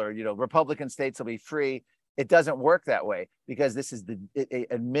well, or, Republican states will be free. It doesn't work that way, because this is the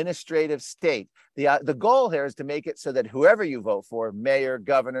administrative state. The goal here is to make it so that whoever you vote for, mayor,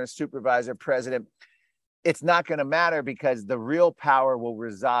 governor, supervisor, president, it's not going to matter, because the real power will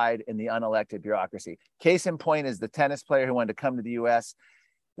reside in the unelected bureaucracy. Case in point is the tennis player who wanted to come to the U.S.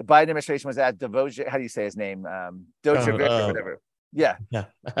 The Biden administration was at Dvorak. How do you say his name? Djokovic or whatever. Yeah.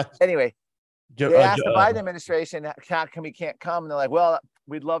 Anyway, they asked the Biden administration, we can't come. And they're like, well,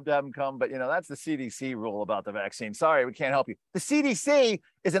 we'd love to have him come, but that's the CDC rule about the vaccine. Sorry, we can't help you. The CDC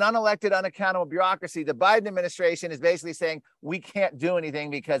is an unelected, unaccountable bureaucracy. The Biden administration is basically saying we can't do anything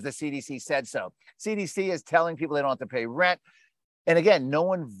because the CDC said so. CDC is telling people they don't have to pay rent. And again, no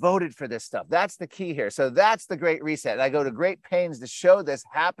one voted for this stuff. That's the key here. So that's the Great Reset. And I go to great pains to show this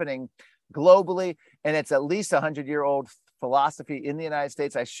happening globally. And it's at least 100-year-old philosophy in the United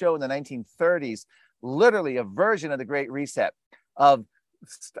States. I show in the 1930s, literally a version of the Great Reset by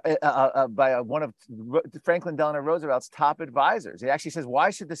one of Franklin Delano Roosevelt's top advisors. He actually says,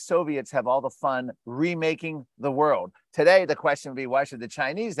 why should the Soviets have all the fun remaking the world? Today, the question would be, why should the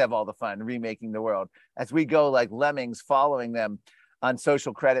Chinese have all the fun remaking the world, as we go like lemmings following them on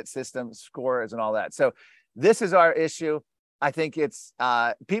social credit systems, scores, and all that? So this is our issue. I think it's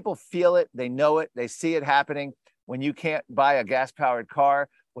people feel it, they know it, they see it happening. When you can't buy a gas-powered car,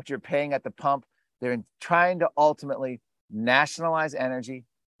 what you're paying at the pump, they're trying to ultimately nationalize energy,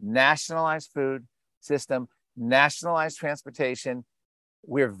 nationalized food system, nationalized transportation.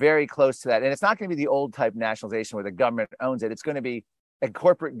 We're very close to that. And it's not going to be the old type nationalization where the government owns it. It's going to be a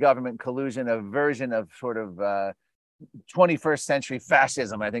corporate government collusion, a version of sort of 21st century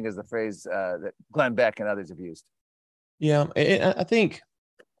fascism, I think is the phrase that Glenn Beck and others have used. Yeah, I think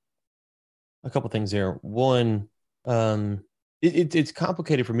a couple things there. One, it's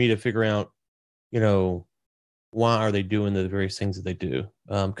complicated for me to figure out, why are they doing the various things that they do?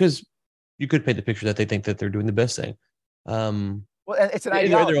 Because you could paint the picture that they think that they're doing the best thing. Well, it's an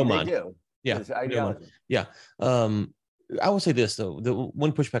ideology. Their own mind. Do. Yeah, it's ideology. Yeah. I will say this though: the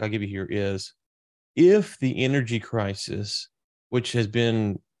one pushback I'll give you here is, if the energy crisis, which has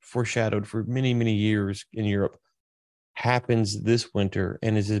been foreshadowed for many, many years in Europe, happens this winter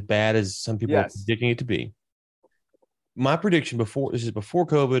and is as bad as some people are predicting it to be, my prediction before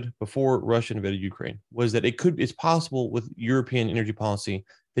COVID, before Russia invaded Ukraine, was that it's possible with European energy policy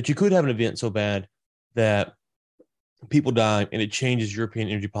that you could have an event so bad that people die and it changes European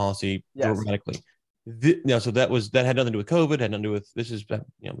energy policy dramatically. So that had nothing to do with COVID, had nothing to do with, this is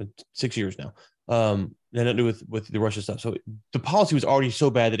 6 years now. Had nothing to do with the Russia stuff. So the policy was already so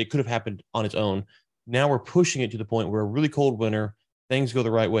bad that it could have happened on its own. Now we're pushing it to the point where a really cold winter, things go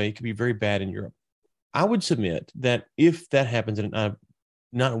the right way, it could be very bad in Europe. I would submit that if that happens, and I'm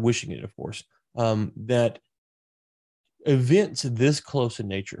not wishing it, of course, that events this close in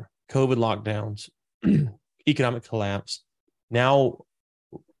nature, COVID lockdowns, economic collapse, now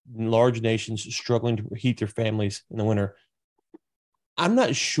large nations struggling to heat their families in the winter, I'm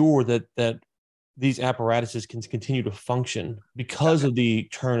not sure that these apparatuses can continue to function because of the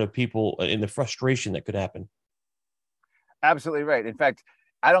turn of people and the frustration that could happen. Absolutely right. In fact,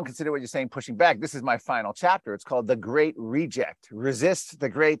 I don't consider what you're saying pushing back. This is my final chapter. It's called The Great Reject, Resist the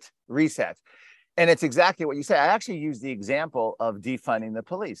Great Reset. And it's exactly what you say. I actually use the example of defunding the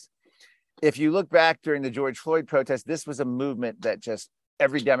police. If you look back during the George Floyd protest, this was a movement that just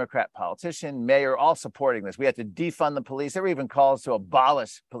every Democrat politician, mayor, all supporting this. We had to defund the police. There were even calls to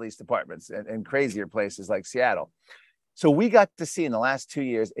abolish police departments in crazier places like Seattle. So we got to see in the last 2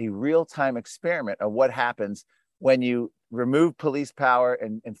 years a real-time experiment of what happens when you remove police power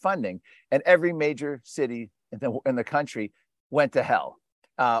and funding, and every major city in the country went to hell.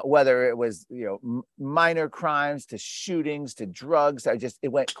 Whether it was minor crimes to shootings to drugs,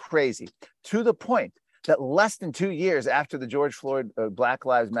 it went crazy, to the point that less than 2 years after the George Floyd Black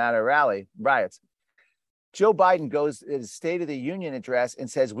Lives Matter riots, Joe Biden goes in his State of the Union address and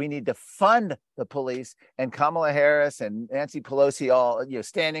says we need to fund the police, and Kamala Harris and Nancy Pelosi all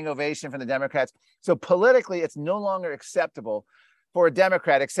standing ovation from the Democrats. So politically, it's no longer acceptable for a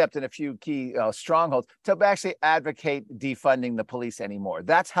Democrat, except in a few key strongholds, to actually advocate defunding the police anymore.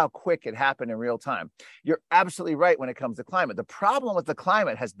 That's how quick it happened in real time. You're absolutely right when it comes to climate. The problem with the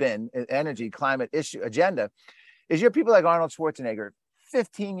climate has been energy climate issue agenda is you have people like Arnold Schwarzenegger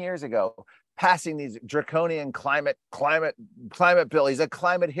 15 years ago passing these draconian climate bill. He's a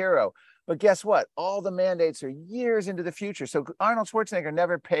climate hero. But guess what? All the mandates are years into the future. So Arnold Schwarzenegger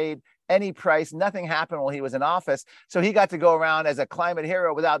never paid any price. Nothing happened while he was in office. So he got to go around as a climate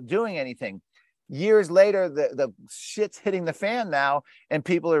hero without doing anything. Years later, the shit's hitting the fan now, and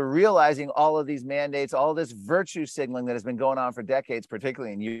people are realizing all of these mandates, all this virtue signaling that has been going on for decades,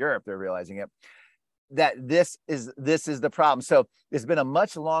 particularly in Europe, they're realizing it, that this is the problem. So there's been a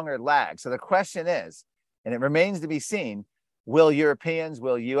much longer lag. So the question is, and it remains to be seen, will Europeans,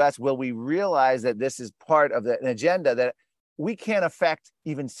 will US, will we realize that this is part of an agenda that we can't affect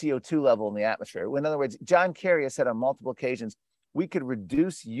even CO2 level in the atmosphere? In other words, John Kerry has said on multiple occasions, we could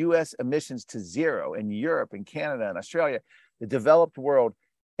reduce US emissions to zero in Europe and Canada and Australia, the developed world,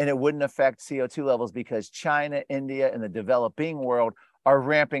 and it wouldn't affect CO2 levels because China, India, and the developing world are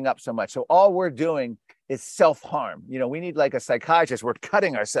ramping up so much. So all we're doing is self-harm. We need like a psychiatrist. We're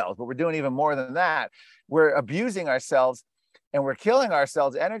cutting ourselves, but we're doing even more than that. We're abusing ourselves and we're killing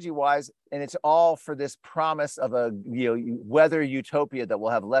ourselves energy-wise. And it's all for this promise of a weather utopia that will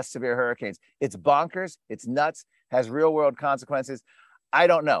have less severe hurricanes. It's bonkers. It's nuts. Has real-world consequences. I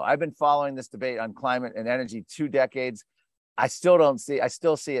don't know. I've been following this debate on climate and energy 2 decades. I still see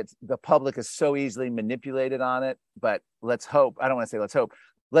it. The public is so easily manipulated on it, but let's hope. I don't want to say let's hope.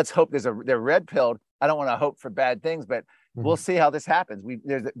 Let's hope they're red-pilled. I don't want to hope for bad things, but we'll see how this happens.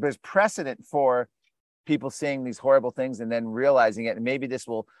 There's precedent for people seeing these horrible things and then realizing it. And maybe this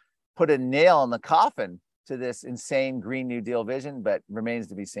will put a nail in the coffin to this insane Green New Deal vision, but remains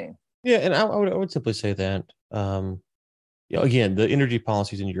to be seen. Yeah, and I would simply say that, again, the energy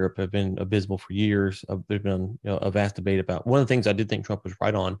policies in Europe have been abysmal for years. There's been a vast debate about one of the things I did think Trump was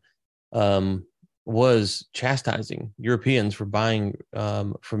right on. was chastising Europeans for buying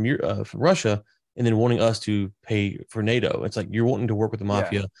from Russia and then wanting us to pay for NATO. It's like you're wanting to work with the Yeah.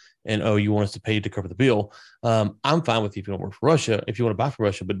 mafia, and oh, you want us to pay to cover the bill. I'm fine with you if you don't work for Russia, if you want to buy from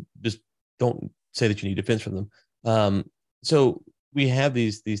Russia, but just don't say that you need defense from them. So we have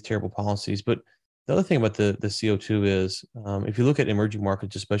these terrible policies, but the other thing about the CO2 is if you look at emerging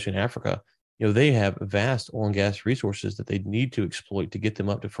markets, especially in Africa, they have vast oil and gas resources that they need to exploit to get them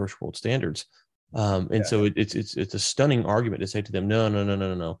up to first world standards. And so it's a stunning argument to say to them,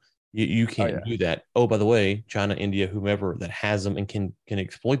 no. You can't do that. Oh, by the way, China, India, whomever that has them and can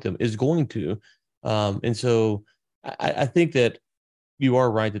exploit them is going to. And so I think that you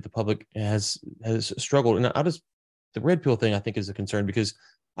are right that the public has struggled. And the red pill thing I think is a concern because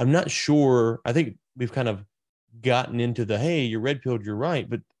I'm not sure. I think we've kind of gotten into the, hey, you're red pilled, you're right.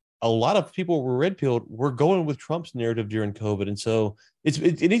 But a lot of people were red pilled. We're going with Trump's narrative during COVID. And so it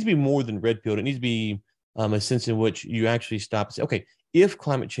needs to be more than red pilled. It needs to be a sense in which you actually stop and say, okay, if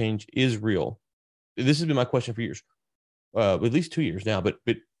climate change is real, this has been my question for years, at least 2 years now, but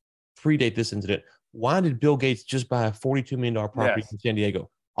predate this incident. Why did Bill Gates just buy a $42 million property in San Diego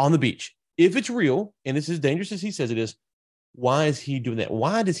on the beach? If it's real, and it's as dangerous as he says it is, why is he doing that?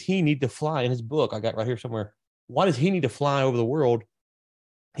 Why does he need to fly? In his book, I got right here somewhere, why does he need to fly over the world?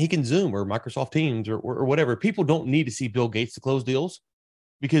 He can Zoom or Microsoft Teams or whatever. People don't need to see Bill Gates to close deals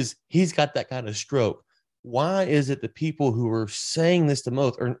because he's got that kind of stroke. Why is it that people who are saying this the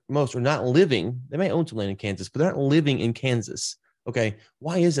most are not living? They may own some land in Kansas, but they're not living in Kansas. Okay.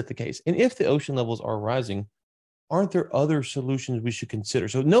 Why is that the case? And if the ocean levels are rising, aren't there other solutions we should consider?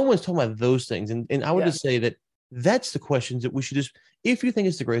 So no one's talking about those things. And I would just say that that's the questions that we should just, if you think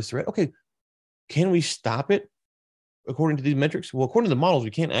it's the greatest threat, okay, can we stop it according to these metrics? Well, according to the models,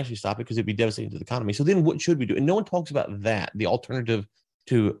 we can't actually stop it because it'd be devastating to the economy. So then what should we do? And no one talks about that, the alternative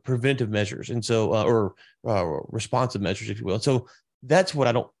to preventive measures. And so, or responsive measures, if you will. So that's what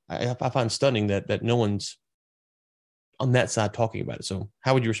I find stunning that no one's on that side talking about it. So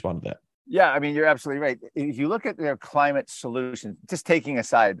how would you respond to that? Yeah, I mean, you're absolutely right. If you look at their climate solutions, just taking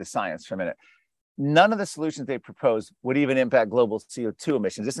aside the science for a minute, none of the solutions they propose would even impact global CO2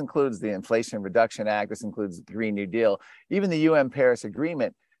 emissions. This includes the Inflation Reduction Act. This includes the Green New Deal, even the UN Paris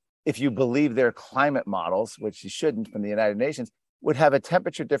Agreement. If you believe their climate models, which you shouldn't, from the United Nations, would have a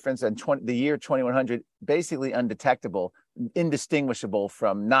temperature difference in the year 2100, basically undetectable, indistinguishable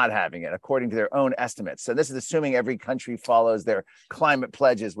from not having it, according to their own estimates. So this is assuming every country follows their climate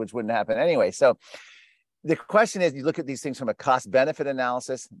pledges, which wouldn't happen anyway. So the question is, you look at these things from a cost-benefit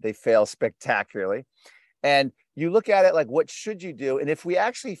analysis, they fail spectacularly. And you look at it like, what should you do? And if we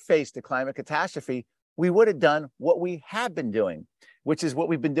actually faced a climate catastrophe, we would have done what we have been doing, which is what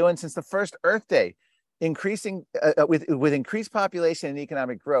we've been doing since the first Earth Day. Increasing with increased population and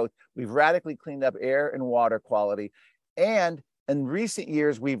economic growth, we've radically cleaned up air and water quality. And in recent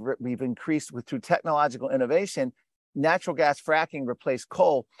years, we've increased through technological innovation. Natural gas fracking replaced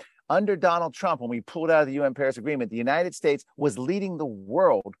coal. Under Donald Trump, when we pulled out of the UN Paris Agreement, the United States was leading the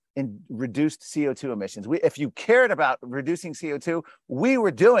world in reduced CO2 emissions. If you cared about reducing CO2, we were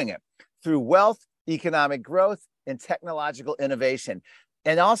doing it through wealth, economic growth, and technological innovation.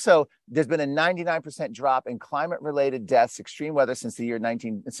 And also, there's been a 99% drop in climate-related deaths, extreme weather, since the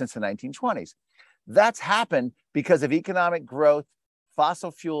 1920s. That's happened because of economic growth, fossil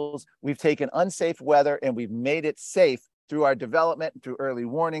fuels. We've taken unsafe weather and we've made it safe through our development, through early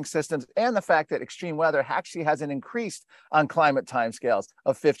warning systems, and the fact that extreme weather actually hasn't increased on climate timescales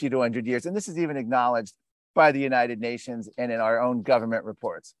of 50 to 100 years. And this is even acknowledged by the United Nations and in our own government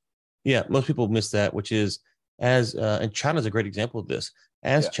reports. Yeah, most people miss that, which is and China's a great example of this.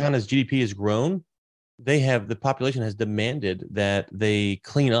 As China's GDP has grown, the population has demanded that they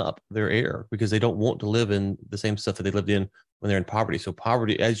clean up their air because they don't want to live in the same stuff that they lived in when they're in poverty. So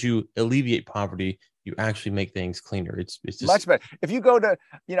poverty, as you alleviate poverty, you actually make things cleaner. It's just much better. If you go to,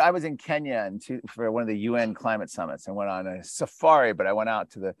 I was in Kenya for one of the UN climate summits and went on a safari, but I went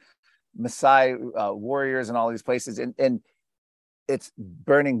out to the Maasai warriors and all these places, and it's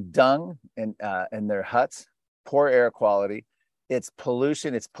burning dung in their huts, poor air quality. It's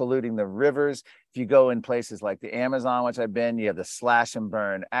pollution. It's polluting the rivers. If you go in places like the Amazon, which I've been, you have the slash and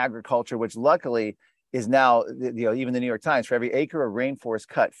burn agriculture, which luckily is now, even the New York Times, for every acre of rainforest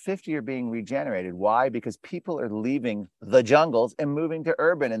cut, 50 are being regenerated. Why? Because people are leaving the jungles and moving to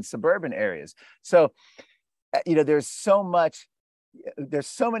urban and suburban areas. So, there's so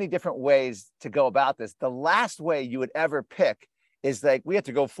many different ways to go about this. The last way you would ever pick is like, we have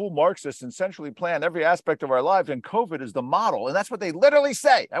to go full Marxist and centrally plan every aspect of our lives, and COVID is the model. And that's what they literally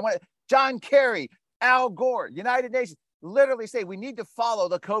say. John Kerry, Al Gore, United Nations, literally say we need to follow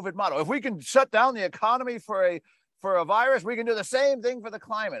the COVID model. If we can shut down the economy for a virus, we can do the same thing for the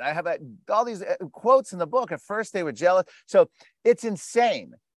climate. I have all these quotes in the book. At first, they were jealous. So it's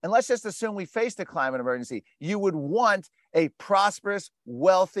insane. And let's just assume we faced a climate emergency. You would want a prosperous,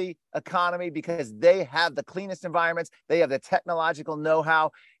 wealthy economy because they have the cleanest environments, they have the technological know-how,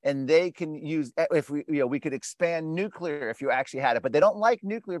 and they can use, if we could expand nuclear if you actually had it. But they don't like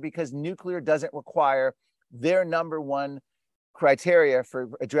nuclear because nuclear doesn't require their number one criteria for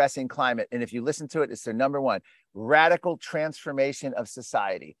addressing climate. And if you listen to it, it's their number one: radical transformation of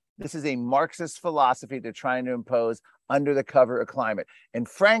society. This is a Marxist philosophy they're trying to impose under the cover of climate. And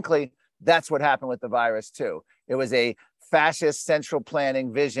frankly, that's what happened with the virus too. It was a fascist central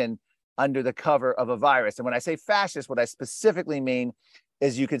planning vision under the cover of a virus. And when I say fascist, what I specifically mean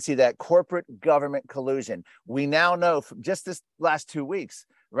is you can see that corporate government collusion. We now know from just this last 2 weeks,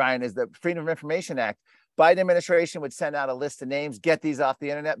 Ryan, is the Freedom of Information Act. Biden administration would send out a list of names, get these off the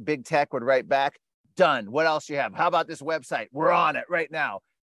internet. Big tech would write back, done. What else you have? How about this website? We're on it right now.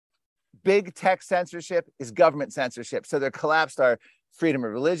 Big tech censorship is government censorship. So they're collapsed our freedom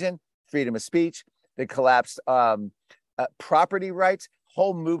of religion, freedom of speech. They collapsed property rights,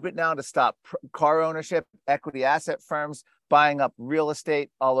 whole movement now to stop car ownership, equity asset firms buying up real estate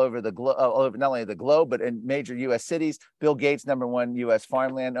all over the globe, not only the globe, but in major U.S. cities. Bill Gates, number one U.S.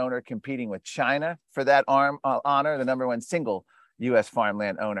 farmland owner, competing with China for that honor, the number one single U.S.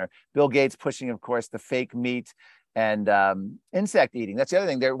 farmland owner. Bill Gates pushing, of course, the fake meat and insect eating. That's the other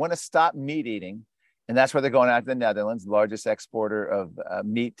thing. They want to stop meat eating. And that's where they're going after the Netherlands, the largest exporter of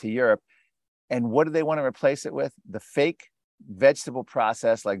meat to Europe. And what do they want to replace it with? The fake vegetable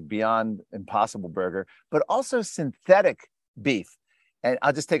process like Beyond Impossible Burger, but also synthetic beef. And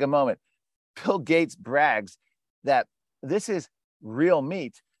I'll just take a moment. Bill Gates brags that this is real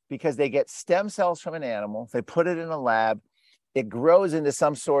meat because they get stem cells from an animal, they put it in a lab, it grows into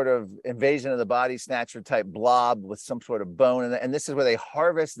some sort of invasion of the body snatcher type blob with some sort of bone. And this is where they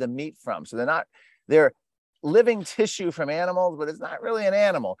harvest the meat from. So they're living tissue from animals, but it's not really an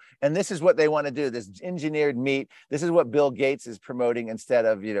animal. And this is what they want to do, this engineered meat. This is what Bill Gates is promoting instead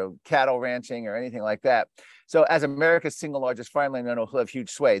of, cattle ranching or anything like that. So as America's single largest farmland owner, he'll have huge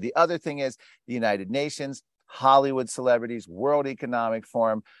sway. The other thing is the United Nations, Hollywood celebrities, World Economic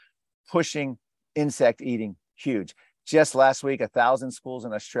Forum, pushing insect eating, huge. Just last week, 1,000 schools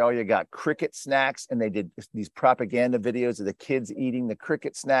in Australia got cricket snacks, and they did these propaganda videos of the kids eating the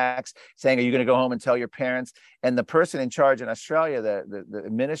cricket snacks, saying, are you going to go home and tell your parents? And the person in charge in Australia, the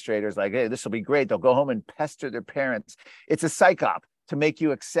administrator, is like, hey, this will be great. They'll go home and pester their parents. It's a psyop to make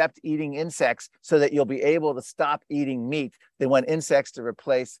you accept eating insects so that you'll be able to stop eating meat. They want insects to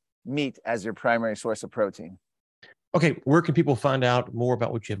replace meat as your primary source of protein. Okay, where can people find out more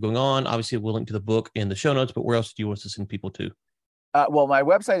about what you have going on? Obviously, we'll link to the book in the show notes, but where else do you want us to send people to? Well, my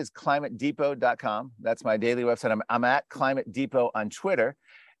website is climatedepot.com. That's my daily website. I'm at Climate Depot on Twitter.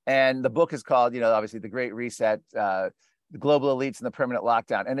 And the book is called, obviously, The Great Reset, The Global Elites and the Permanent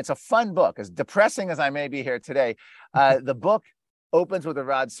Lockdown. And it's a fun book. As depressing as I may be here today, the book opens with a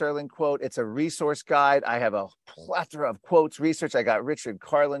Rod Serling quote. It's a resource guide. I have a plethora of quotes, research. I got Richard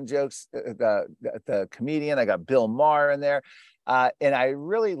Carlin jokes, the comedian. I got Bill Maher in there. And I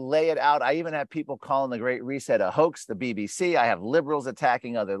really lay it out. I even have people calling the Great Reset a hoax, the BBC. I have liberals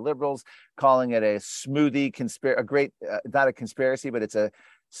attacking other liberals, calling it a smoothie not a conspiracy, but it's a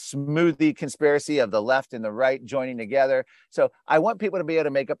smoothie conspiracy of the left and the right joining together. So I want people to be able to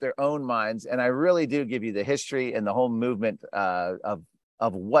make up their own minds. And I really do give you the history and the whole movement of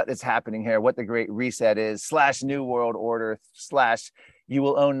what is happening here, what the Great Reset is, / New World Order, / you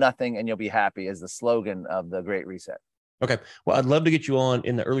will own nothing and you'll be happy is the slogan of the Great Reset. Okay. Well, I'd love to get you on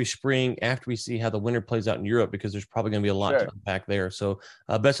in the early spring after we see how the winter plays out in Europe, because there's probably going to be a lot to unpack there. So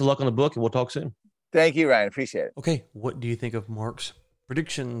best of luck on the book, and we'll talk soon. Thank you, Ryan. Appreciate it. Okay. What do you think of Mark's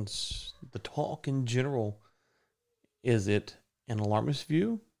predictions, the talk in general? Is it an alarmist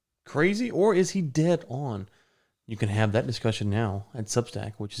view, crazy, or is he dead on? You can have that discussion now at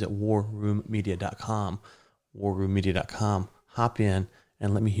Substack, which is at warroommedia.com. Warroommedia.com. Hop in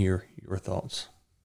and let me hear your thoughts.